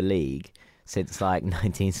 6 of a league since like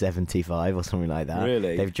 1975 or something like that.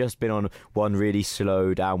 Really? They've just been on one really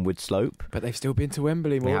slow downward slope. But they've still been to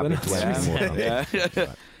Wembley more than us.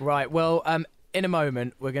 Yeah. Right, well, in a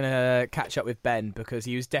moment, we're going to catch up with Ben because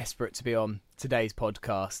he was desperate to be on today's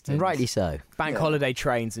podcast. And rightly so. Bank holiday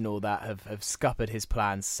trains and all that have scuppered his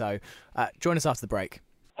plans. So join us after the break.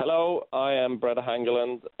 Hello, I am Breda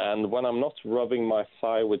Hangeland, and when I'm not rubbing my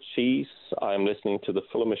thigh with cheese, I'm listening to the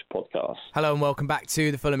Fulhamish podcast. Hello and welcome back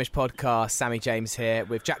to the Fulhamish podcast. Sammy James here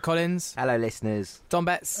with Jack Collins. Hello, listeners. Don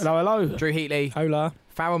Betts. Hello. Drew Heatley. Hola.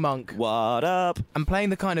 Farrell Monk. What up? And playing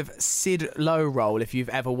the kind of Sid Lowe role, if you've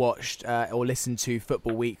ever watched or listened to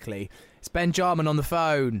Football Weekly, it's Ben Jarman on the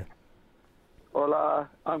phone. Hola,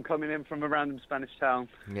 I'm coming in from a random Spanish town.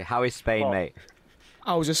 Yeah, how is Spain, mate?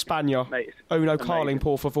 I was a Spaniard. Mate, Uno Carling,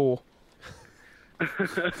 por favor.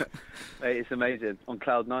 Mate, it's amazing. On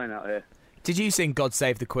cloud 9 out here. Did you sing God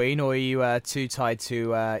Save the Queen, or are you too tied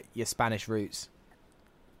to your Spanish roots?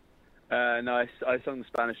 No, I sung the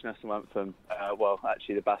Spanish national anthem. Well,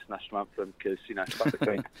 actually the Basque national anthem, because, fuck the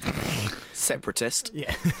Queen. Separatist.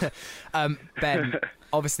 Yeah. Ben,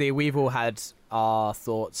 obviously we've all had our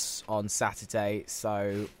thoughts on Saturday,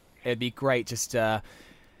 so it'd be great just to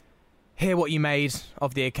hear what you made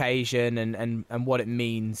of the occasion and what it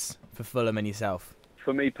means for Fulham and yourself.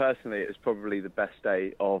 For me personally, it was probably the best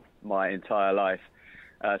day of my entire life.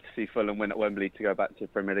 To see Fulham win at Wembley to go back to the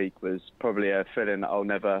Premier League was probably a feeling that I'll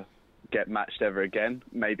never get matched ever again.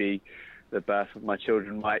 Maybe the birth of my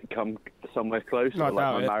children might come somewhere close, or like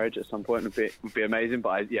my marriage at some point would be amazing, but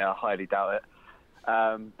I highly doubt it.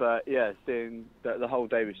 But yeah, seeing the whole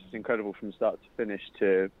day was just incredible from start to finish,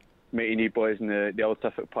 to meeting you boys in the Old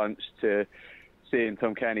Suffolk Punch, to seeing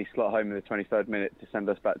Tom Kearney slot home in the 23rd minute to send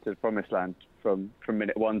us back to the Promised Land from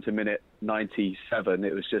minute 1 to minute 97.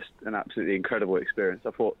 It was just an absolutely incredible experience.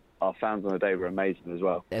 I thought our fans on the day were amazing as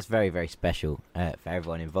well. That's very, very special for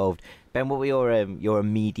everyone involved. Ben, what were your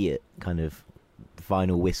immediate kind of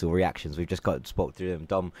final whistle reactions? We've just got to spot through them.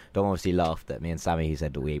 Dom obviously laughed at me and Sammy, who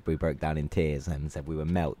said that we broke down in tears and said we were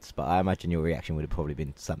melts, but I imagine your reaction would have probably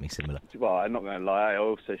been something similar. Well, I'm not going to lie, I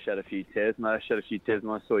also shed a few tears, and I shed a few tears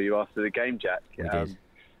when I saw you after the game, Jack. We did.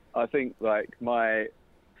 I think my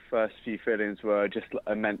first few feelings were just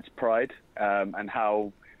immense pride, and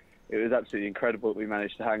how it was absolutely incredible that we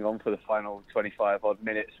managed to hang on for the final 25 odd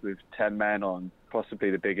minutes with 10 men on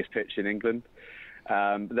possibly the biggest pitch in England.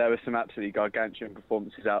 There were some absolutely gargantuan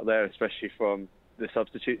performances out there, especially from the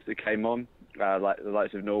substitutes that came on, like the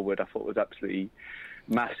likes of Norwood. I thought was absolutely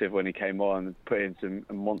massive when he came on and put in some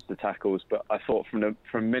monster tackles. But I thought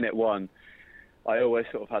from minute 1, I always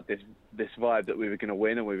sort of had this vibe that we were going to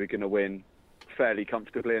win, and we were going to win fairly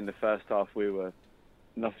comfortably. In the first half, we were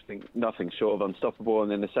nothing short of unstoppable,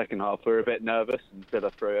 and in the second half, we were a bit nervous and Villa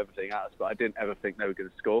threw everything at us. But I didn't ever think they were going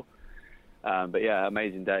to score. But yeah,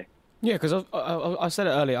 amazing day. Yeah, because I said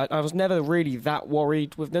it earlier. I was never really that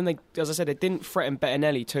worried with them. As I said, they didn't threaten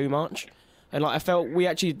Bettinelli too much, and I felt we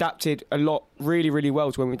actually adapted a lot, really, really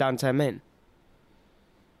well to when we were down 10 men.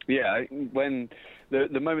 Yeah, when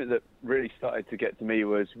the moment that really started to get to me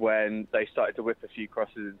was when they started to whip a few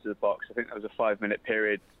crosses into the box. I think that was a 5-minute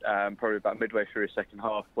period, probably about midway through the second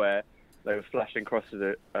half, where they were flashing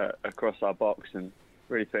crosses across our box and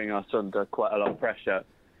really putting us under quite a lot of pressure.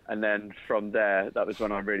 And then from there, that was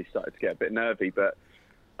when I really started to get a bit nervy. But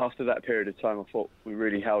after that period of time, I thought we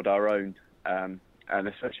really held our own. And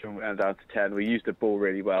especially when we went down to 10, we used the ball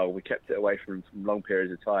really well. We kept it away from long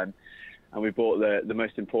periods of time. And we brought the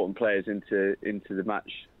most important players into the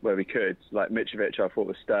match where we could. Like Mitrovic, I thought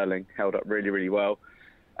was sterling, held up really, really well.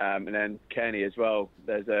 And then Kearney as well.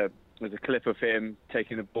 There's a clip of him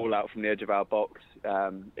taking the ball out from the edge of our box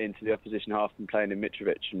into the opposition half and playing in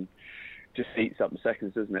Mitrovic, and just eats up the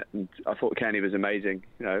seconds, doesn't it? And I thought Kearney was amazing.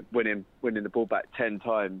 You know, winning the ball back 10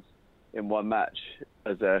 times in one match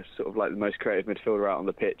as a sort of like the most creative midfielder out on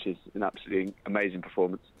the pitch is an absolutely amazing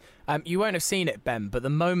performance. You won't have seen it, Ben, but the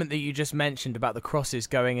moment that you just mentioned about the crosses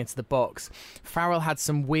going into the box, Farrell had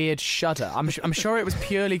some weird shudder. I'm sure it was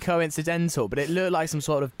purely coincidental, but it looked like some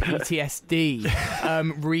sort of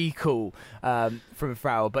PTSD recall from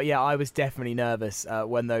Farrell. But yeah, I was definitely nervous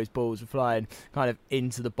when those balls were flying kind of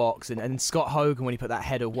into the box. And Scott Hogan, when he put that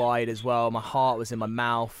header wide as well, my heart was in my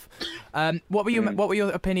mouth. What were your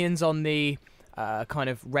opinions on the kind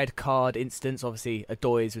of red card instance? Obviously,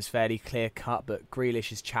 Adoy's was fairly clear cut, but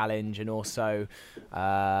Grealish's challenge and also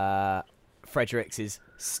Fredericks'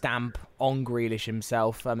 stamp on Grealish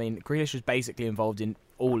himself. I mean, Grealish was basically involved in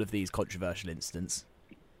all of these controversial incidents.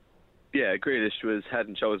 Yeah, Grealish was head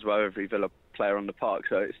and shoulders above every Villa player on the park,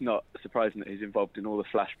 so it's not surprising that he's involved in all the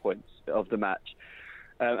flashpoints of the match.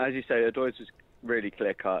 As you say, Adoy's was really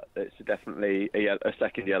clear cut. It's definitely a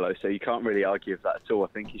second yellow, so you can't really argue with that at all. I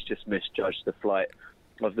think he's just misjudged the flight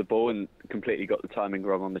of the ball and completely got the timing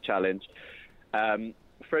wrong on the challenge.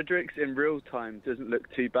 Fredericks in real time doesn't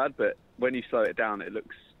look too bad, but when you slow it down, it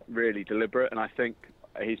looks really deliberate, and I think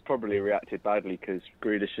he's probably reacted badly because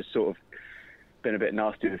Grealish has sort of been a bit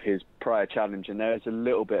nasty with his prior challenge, and there is a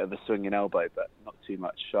little bit of a swinging elbow, but not too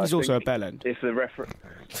much. So he's also a bellend. If the referee,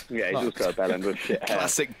 yeah, he's also a bellend with shit hair.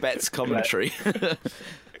 Classic Betts commentary.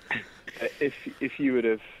 If you would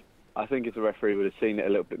have, I think if the referee would have seen it a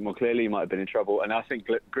little bit more clearly, he might have been in trouble. And I think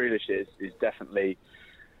Grealish is definitely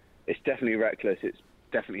reckless. It's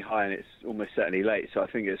definitely high, and it's almost certainly late. So I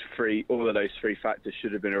think it's free. All of those three factors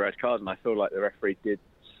should have been a red card, and I feel like the referee did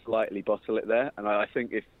slightly bottle it there. And I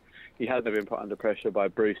think if he hadn't been put under pressure by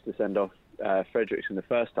Bruce to send off Fredericks in the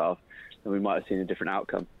first half, then we might have seen a different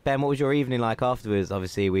outcome. Ben, what was your evening like afterwards?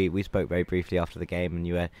 Obviously, we spoke very briefly after the game, and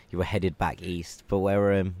you were headed back east. But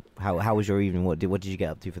how was your evening? What did you get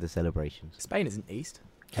up to for the celebrations? Spain isn't east.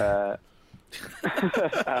 I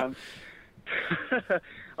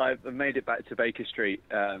made it back to Baker Street,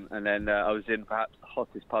 and then I was in perhaps the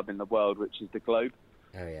hottest pub in the world, which is the Globe.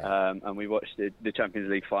 Oh, yeah. And we watched the Champions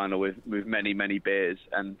League final with many, many beers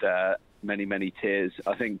and many, many tears.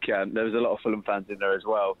 I think there was a lot of Fulham fans in there as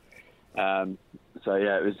well. So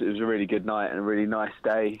yeah, it was a really good night and a really nice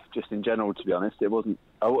day, just in general. To be honest, it wasn't.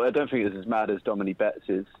 I don't think it was as mad as Dominic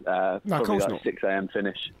Betts' probably like 6 a.m.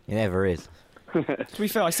 finish. It never is. To be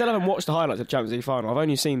fair, I still haven't watched the highlights of the Champions League final. I've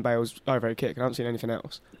only seen Bale's overhead kick. I haven't seen anything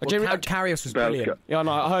else. Karius was brilliant. Yeah,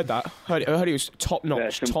 no, I heard that. I heard he was top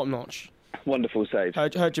notch. Top notch. Wonderful save.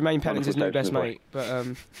 Heard Jermaine Pennant's his new best mate. But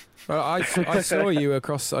well, I saw you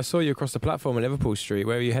across the platform at Liverpool Street.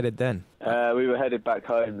 Where were you headed then? We were headed back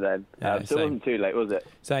home then. Still wasn't too late, was it?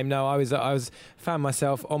 Same. No, I found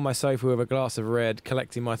myself on my sofa with a glass of red,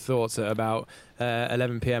 collecting my thoughts at about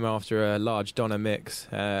 11 p.m. after a large Donna mix,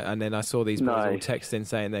 and then I saw these boys all texting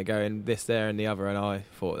saying they're going this, there, and the other, and I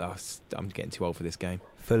thought, I'm getting too old for this game.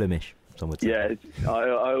 Fulhamish. Yeah,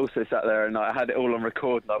 I also sat there and I had it all on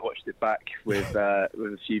record, and I watched it back with a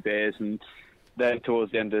few beers, and then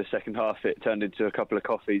towards the end of the second half it turned into a couple of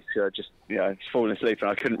coffees, so I just falling asleep,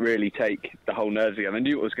 and I couldn't really take the whole nerves again. I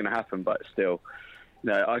knew what was going to happen, but still,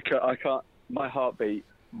 I can't. My heartbeat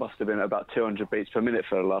must have been at about 200 beats per minute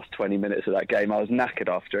for the last 20 minutes of that game. I was knackered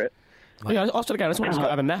after it. Yeah, after the game I just wanted to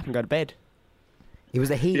have a nap and go to bed. It was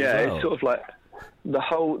the heat. Yeah, as well. It's sort of like the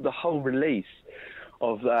whole release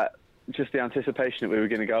of that just the anticipation that we were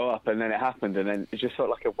going to go up, and then it happened, and then it just felt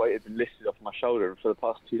like a weight had been lifted off my shoulder, and for the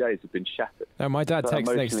past 2 days have been shattered. No, my dad So texted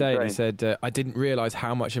the next emotionally day and he drained. said, I didn't realise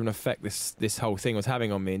how much of an effect this whole thing was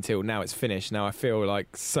having on me until now it's finished. Now I feel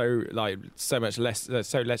so much less,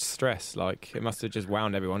 so less stress. Like, it must have just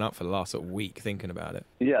wound everyone up for the last sort of week thinking about it.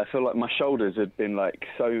 Yeah, I feel like my shoulders had been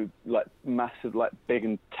so massive, big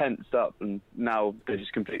and tensed up, and now they're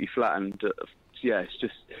just completely flattened. Yeah, it's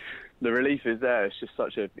just, the relief is there. It's just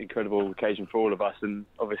such an incredible occasion for all of us, and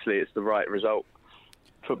obviously it's the right result.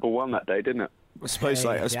 Football won that day, didn't it? I suppose,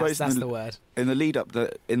 Yes, that's the word. In the lead up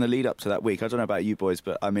to that week, I don't know about you boys,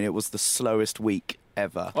 but I mean, it was the slowest week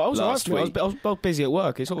ever. Well, I was last week. I was busy at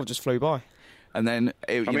work. It sort of just flew by. And then,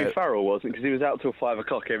 Farrell wasn't, because he was out till 5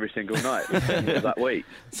 o'clock every single night that week.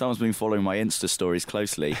 someone's been following my Insta stories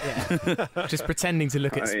closely. Yeah. Just pretending to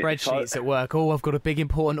look at I mean, spreadsheets at work. Oh, I've got a big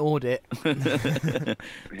important audit.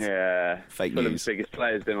 Yeah. Fake Fulham's news. biggest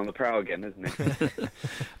player's been on the prowl again, hasn't he?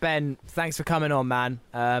 Ben, thanks for coming on, man.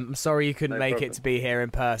 I'm sorry you couldn't No make problem. it to be here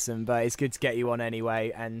in person, but it's good to get you on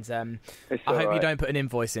anyway. And It's I hope you alright. don't put an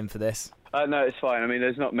invoice in for this. No, it's fine. I mean,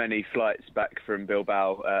 there's not many flights back from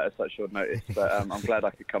Bilbao at such short notice, but I'm glad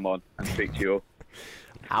I could come on and speak to you all.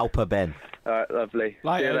 Alpa Ben. All right, lovely. See you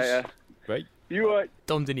Laters. later. Right. You all right?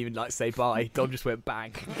 Dom didn't even say bye. Dom just went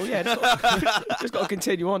bang. Well, yeah, just got to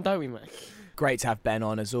continue on, don't we, mate? Great to have Ben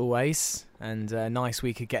on as always, and nice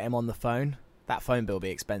we could get him on the phone. That phone bill will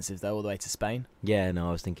be expensive though, all the way to Spain. Yeah, no,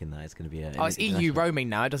 I was thinking that it's going to be Oh, it's EU roaming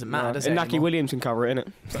now. It doesn't matter, does it? And Naki anymore? Williams can cover it, innit?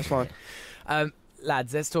 So that's fine.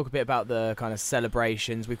 Lads, let's talk a bit about the kind of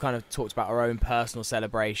celebrations. We've kind of talked about our own personal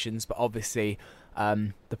celebrations, but obviously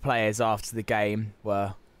the players after the game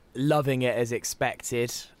were loving it as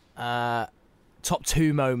expected. Top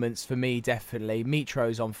two moments for me, definitely.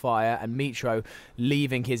 Mitro's on fire, and Mitro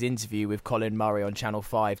leaving his interview with Colin Murray on Channel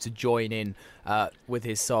 5 to join in with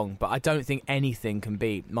his song. But I don't think anything can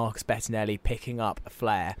beat Marcus Bettinelli picking up a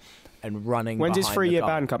flare and running When's his behind the 3-year goal.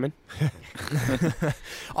 ban coming?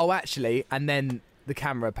 Oh, actually, and then the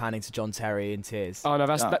camera panning to John Terry in tears. Oh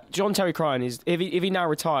no, John Terry crying is if he now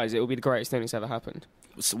retires, it will be the greatest thing that's ever happened.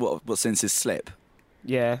 So what since his slip?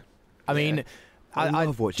 Yeah, I mean, I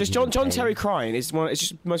love watching just him in John pain. Terry crying is it's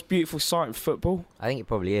just the most beautiful sight in football. I think it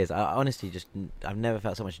probably is. I honestly I've never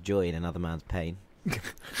felt so much joy in another man's pain.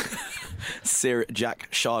 Sir Jack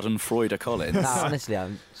Schadenfreude Collins. No, honestly,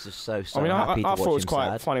 I'm just so I mean, I happy to thought watch it was him quite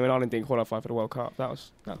sad. funny when Ireland didn't qualify for the World Cup. That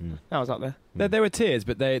was up there. There were tears,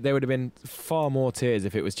 but they would have been far more tears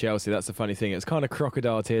if it was Chelsea. That's the funny thing. It's kind of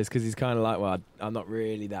crocodile tears because he's kind of like, well, I'm not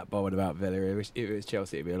really that bothered about Villa. If it was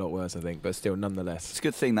Chelsea, it'd be a lot worse, I think. But still, nonetheless. It's a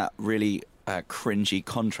good thing that really cringy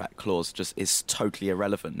contract clause just is totally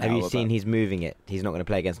irrelevant now. Have you seen he's moving it? He's not going to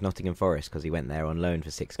play against Nottingham Forest because he went there on loan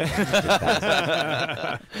for 6 games.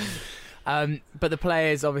 but the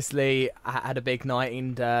players obviously had a big night,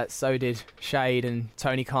 and so did Shade and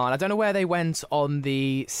Tony Khan. I don't know where they went on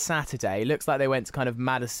the Saturday. It looks like they went to kind of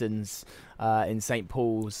Madison's in St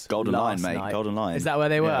Paul's. Golden Line, last mate. night. Golden Line. Is that where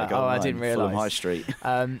they were? Yeah, Golden I Line, didn't Fulham High realise. Street.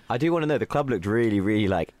 I do want to know. The club looked really,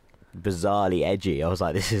 really bizarrely edgy. I was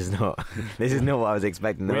like, this is not what I was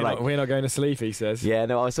expecting. They were like, We're not going to sleep, he says. yeah,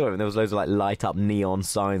 no, I saw it. And there was loads of light up neon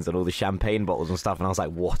signs and all the champagne bottles and stuff. And I was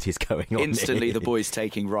like, what is going on? Instantly, here? the boys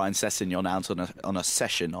taking Ryan Sessegnon out on a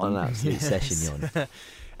session on on. an absolute session.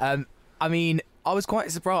 I mean, I was quite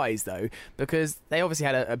surprised though, because they obviously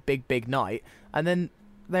had a big night, and then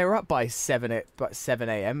they were up by 7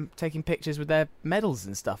 a.m. taking pictures with their medals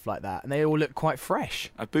and stuff like that, and they all looked quite fresh.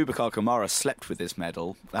 Boubacar Kamara slept with his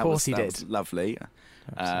medal. Of course he that did. was lovely.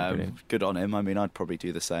 Brilliant. Good on him. I mean, I'd probably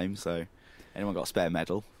do the same. So, anyone got a spare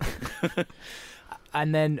medal?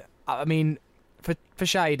 And then, I mean, for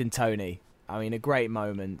Shade and Tony, I mean, a great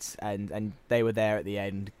moment, and they were there at the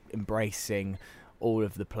end, embracing all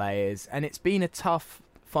of the players, and it's been a tough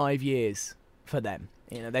 5 years for them.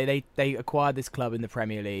 You know, they acquired this club in the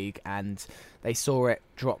Premier League, and they saw it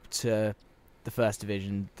drop to the first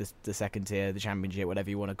division, the second tier, the Championship, whatever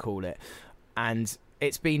you want to call it. And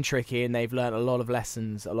it's been tricky, and they've learnt a lot of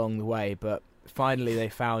lessons along the way. But finally, they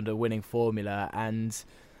found a winning formula, and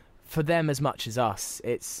for them as much as us,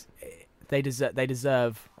 they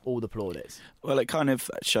deserve all the plaudits. Well, it kind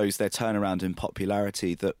of shows their turnaround in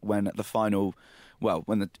popularity. That when at the final,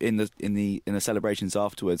 in the celebrations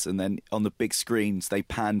afterwards, and then on the big screens, they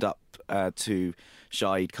panned up to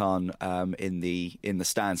Shahid Khan in the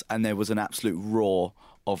stands, and there was an absolute roar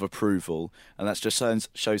of approval, and that just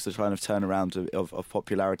shows the kind of turnaround of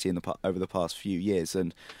popularity over the past few years.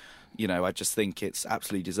 And you know, I just think it's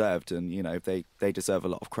absolutely deserved, and you know, they deserve a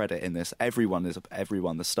lot of credit in this. Everyone,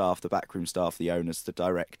 the staff, the backroom staff, the owners, the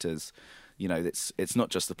directors. You know, it's not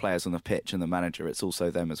just the players on the pitch and the manager; it's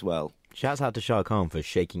also them as well. Shouts out to Shah Khan for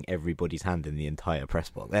shaking everybody's hand in the entire press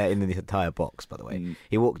box, in the entire box, by the way.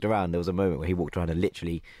 He walked around, there was a moment where he walked around and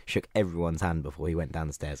literally shook everyone's hand before he went down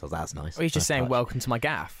the stairs. I was like, that's nice. Well, he's just nice saying, touch. welcome to my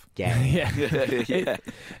gaff. Yeah. yeah.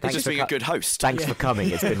 Thanks Just for being a good host. Thanks for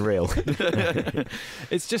coming, it's been real.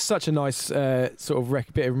 It's just such a nice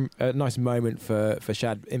nice moment for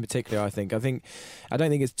Shad in particular. I don't think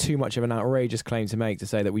it's too much of an outrageous claim to make to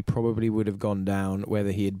say that we probably would have gone down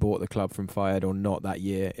whether he had bought the club from Fayed or not that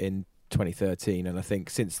year in 2013, and I think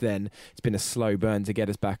since then it's been a slow burn to get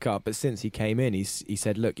us back up. But since he came in, he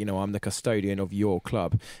said, "Look, I'm the custodian of your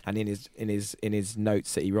club." And in his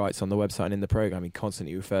notes that he writes on the website and in the program, he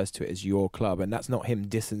constantly refers to it as your club. And that's not him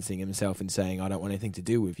distancing himself and saying, "I don't want anything to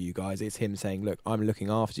do with you guys." It's him saying, "Look, I'm looking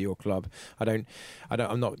after your club. I'm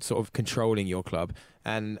not sort of controlling your club."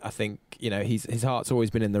 And I think, his heart's always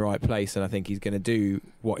been in the right place, and I think he's going to do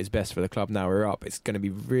what is best for the club now we're up. It's going to be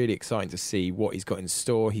really exciting to see what he's got in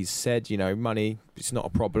store. He's said, money, it's not a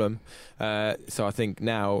problem. So I think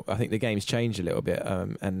the game's changed a little bit,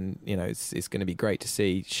 and it's going to be great to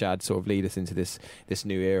see Shad sort of lead us into this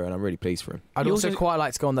new era, and I'm really pleased for him. I'd also quite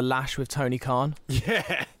like to go on the lash with Tony Khan.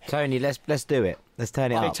 Yeah, Tony, let's do it. Let's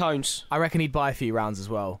turn it Hey, up. Tones. I reckon he'd buy a few rounds as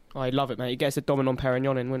well. I love it, mate. He gets a Dominon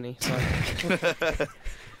Perignon in, wouldn't he? So.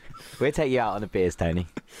 We'll take you out on the beers, Tony.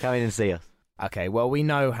 Come in and see us. Okay, well, we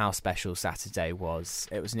know how special Saturday was.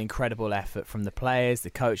 It was an incredible effort from the players,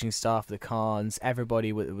 the coaching staff, the Khans,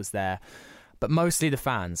 everybody was there. But mostly the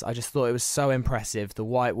fans. I just thought it was so impressive. The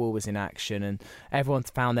white wall was in action and everyone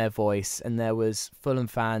found their voice, and there was Fulham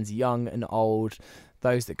fans, young and old,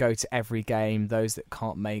 those that go to every game, those that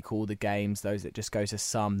can't make all the games, those that just go to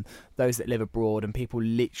some, those that live abroad, and people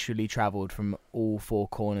literally travelled from all four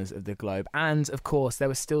corners of the globe. And, of course, there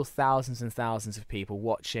were still thousands and thousands of people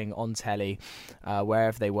watching on telly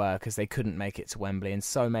wherever they were because they couldn't make it to Wembley, and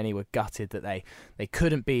so many were gutted that they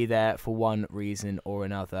couldn't be there for one reason or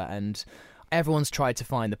another. And everyone's tried to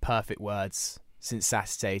find the perfect words since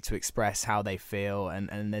Saturday to express how they feel,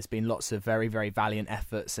 and there's been lots of very, very valiant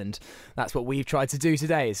efforts, and that's what we've tried to do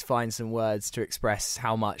today, is find some words to express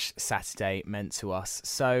how much Saturday meant to us.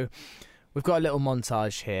 So we've got a little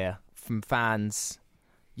montage here from fans,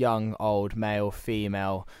 young, old, male,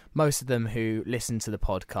 female, most of them who listen to the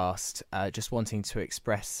podcast, just wanting to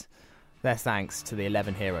express their thanks to the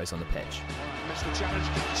 11 heroes on the pitch. Missed the challenge.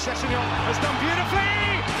 Sessegnon has done beautifully.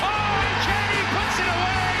 Oh, Kenny puts it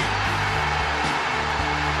away.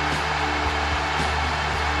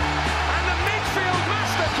 And the midfield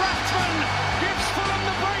master craftsman gives Fulham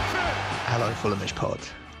the breakthrough. Hello, Fulhamish Pod.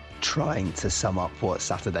 Trying to sum up what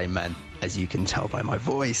Saturday meant, as you can tell by my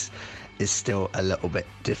voice, is still a little bit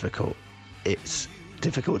difficult. It's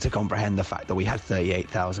difficult to comprehend the fact that we had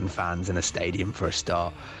 38,000 fans in a stadium for a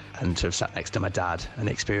start, and to have sat next to my dad and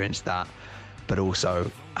experienced that, but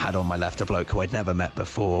also had on my left a bloke who I'd never met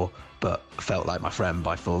before but felt like my friend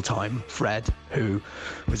by full time, Fred, who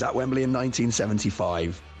was at Wembley in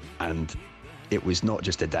 1975, and it was not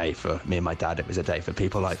just a day for me and my dad, it was a day for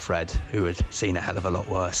people like Fred who had seen a hell of a lot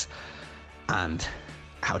worse. And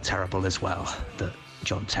how terrible as well that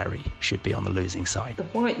John Terry should be on the losing side. The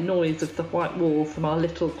white noise of the white wall from our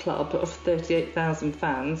little club of 38,000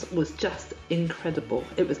 fans was just incredible.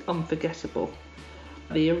 It was unforgettable.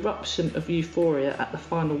 The eruption of euphoria at the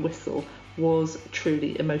final whistle was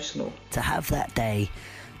truly emotional. To have that day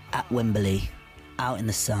at Wembley, out in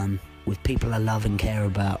the sun, with people I love and care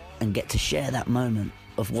about, and get to share that moment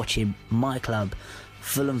of watching my club,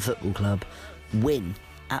 Fulham Football Club, win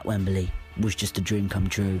at Wembley was just a dream come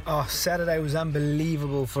true. Oh, Saturday was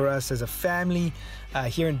unbelievable for us as a family.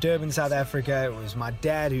 Here in Durban, South Africa, it was my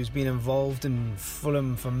dad who's been involved in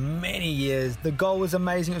Fulham for many years. The goal was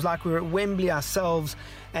amazing. It was like we were at Wembley ourselves.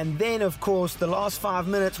 And then, of course, the last 5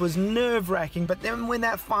 minutes was nerve-wracking. But then when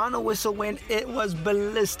that final whistle went, it was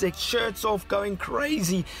ballistic. Shirts off, going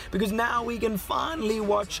crazy. Because now we can finally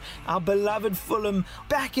watch our beloved Fulham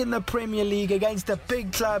back in the Premier League against the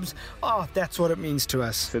big clubs. Oh, that's what it means to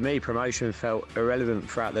us. For me, promotion felt irrelevant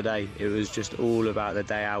throughout the day. It was just all about the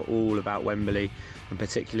day out, all about Wembley. And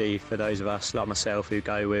particularly for those of us like myself who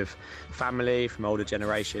go with family from older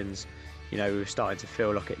generations, we were starting to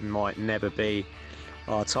feel like it might never be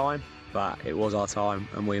our time, but it was our time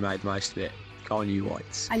and we made the most of it. Go on, you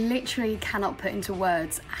Whites. I literally cannot put into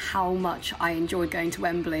words how much I enjoyed going to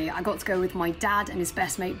Wembley. I got to go with my dad and his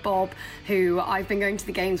best mate Bob, who I've been going to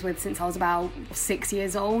the games with since I was about 6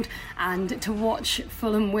 years old, and to watch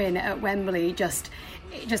Fulham win at Wembley just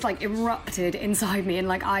like erupted inside me, and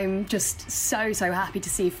like I'm just so happy to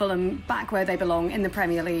see Fulham back where they belong in the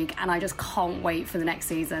Premier League, and I just can't wait for the next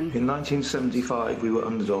season. In 1975 we were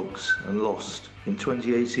underdogs and lost. In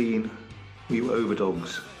 2018 We were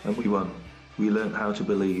overdogs and we won. We learnt how to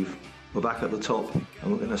believe. We're back at the top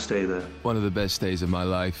and we're going to stay there. One of the best days of my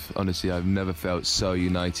life. Honestly, I've never felt so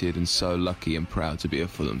united and so lucky and proud to be a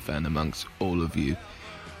Fulham fan amongst all of you.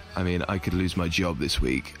 I mean, I could lose my job this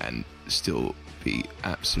week and still be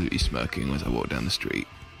absolutely smirking as I walk down the street.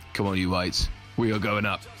 Come on, you Whites. We are going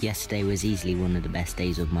up. Yesterday was easily one of the best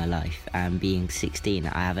days of my life, and being 16, I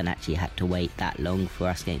haven't actually had to wait that long for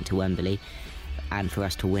us getting to Wembley, and for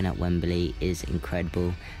us to win at Wembley is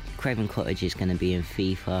incredible. Craven Cottage is going to be in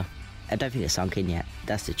FIFA. I don't think it's sunk in yet,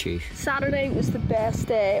 that's the truth. Saturday was the best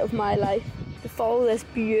day of my life. To follow this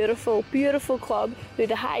beautiful, beautiful club through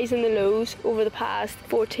the highs and the lows over the past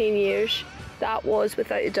 14 years, that was,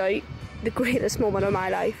 without a doubt, the greatest moment of my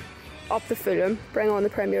life. Up the Fulham, bring on the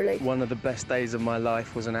Premier League. One of the best days of my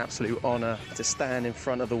life. Was an absolute honour to stand in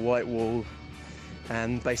front of the white wall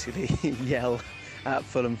and basically yell at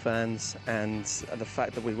Fulham fans, and the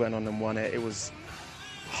fact that we went on and won it,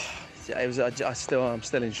 I'm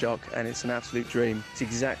still in shock, and it's an absolute dream. It's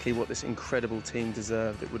exactly what this incredible team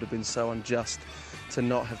deserved. It would have been so unjust to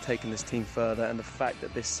not have taken this team further, and the fact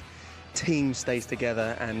that this team stays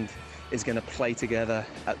together and is going to play together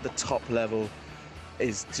at the top level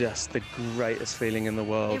is just the greatest feeling in the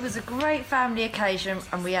world. It was a great family occasion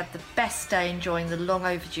and we had the best day enjoying the long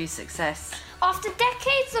overdue success. After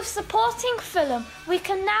decades of supporting Fulham, we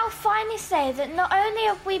can now finally say that not only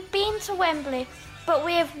have we been to Wembley, but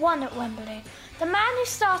we have won at Wembley. The man who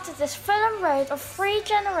started this Fulham road of 3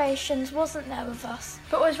 generations wasn't there with us,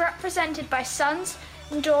 but was represented by sons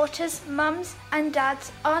and daughters, mums and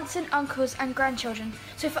dads, aunts and uncles and grandchildren.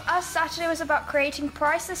 So for us, Saturday was about creating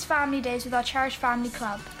priceless family days with our cherished family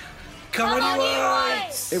club. Come on, you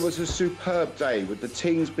Whites! It was a superb day with the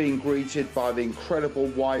teams being greeted by the incredible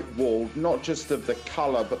white wall, not just of the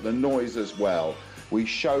colour but the noise as well. We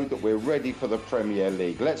showed that we're ready for the Premier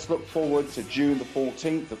League. Let's look forward to June the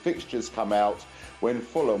 14th. The fixtures come out when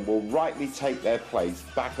Fulham will rightly take their place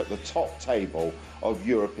back at the top table of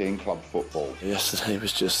European club football. Yesterday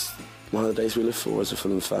was just one of the days we live for as a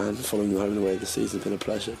Fulham fan. Following the home and away this season has been a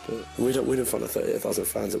pleasure. But we didn't find 38,000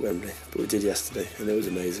 fans at Wembley, but we did yesterday, and it was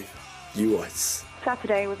amazing. You Whites.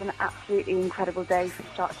 Saturday was an absolutely incredible day from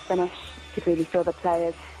start to finish. Could really feel the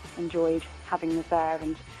players enjoyed having us there,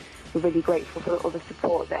 and we're really grateful for all the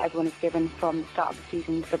support that everyone has given from the start of the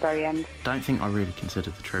season to the very end. Don't think I really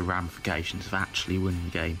considered the true ramifications of actually winning the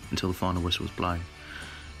game until the final whistle was blown.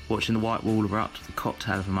 Watching the white wall erupt with the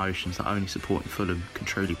cocktail of emotions that only supporting Fulham can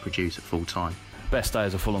truly produce at full time. Best day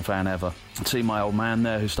as a Fulham fan ever. To see my old man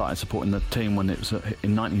there who started supporting the team when it was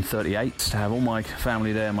in 1938. To have all my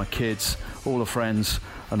family there, my kids, all the friends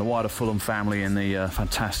and the wider Fulham family in the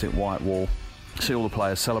fantastic white wall. See all the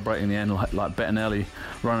players celebrating the end like Bettinelli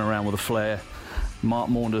running around with a flare. Mark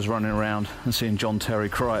Maunders running around and seeing John Terry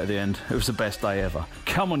cry at the end. It was the best day ever.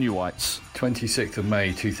 Come on, you Whites. 26th of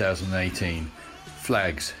May 2018.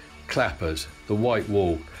 Flags, clappers, the white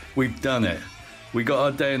wall. We've done it. We got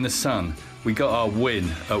our day in the sun. We got our win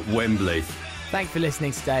at Wembley. Thanks for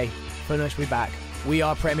listening today. Fulham will be back. We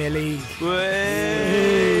are Premier League.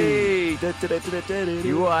 Way!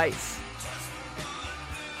 You Whites.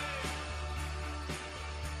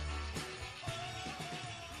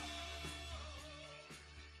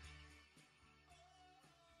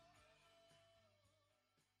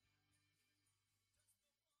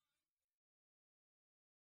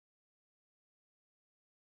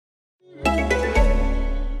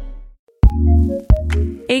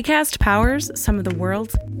 Acast powers some of the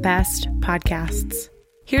world's best podcasts.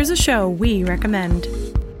 Here's a show we recommend.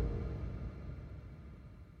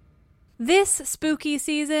 This spooky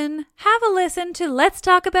season, have a listen to Let's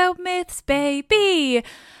Talk About Myths, Baby,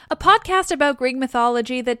 a podcast about Greek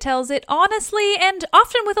mythology that tells it honestly and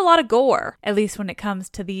often with a lot of gore, at least when it comes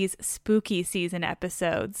to these spooky season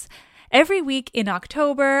episodes. Every week in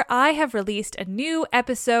October, I have released a new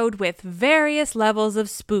episode with various levels of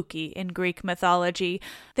spooky in Greek mythology.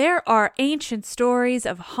 There are ancient stories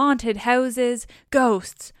of haunted houses,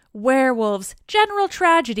 ghosts, werewolves, general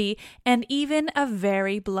tragedy, and even a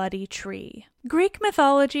very bloody tree. Greek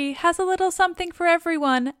mythology has a little something for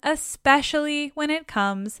everyone, especially when it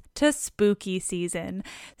comes to spooky season.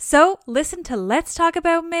 So listen to Let's Talk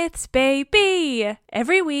About Myths, Baby,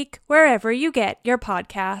 every week wherever you get your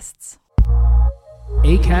podcasts.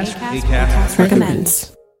 Acast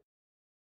recommends.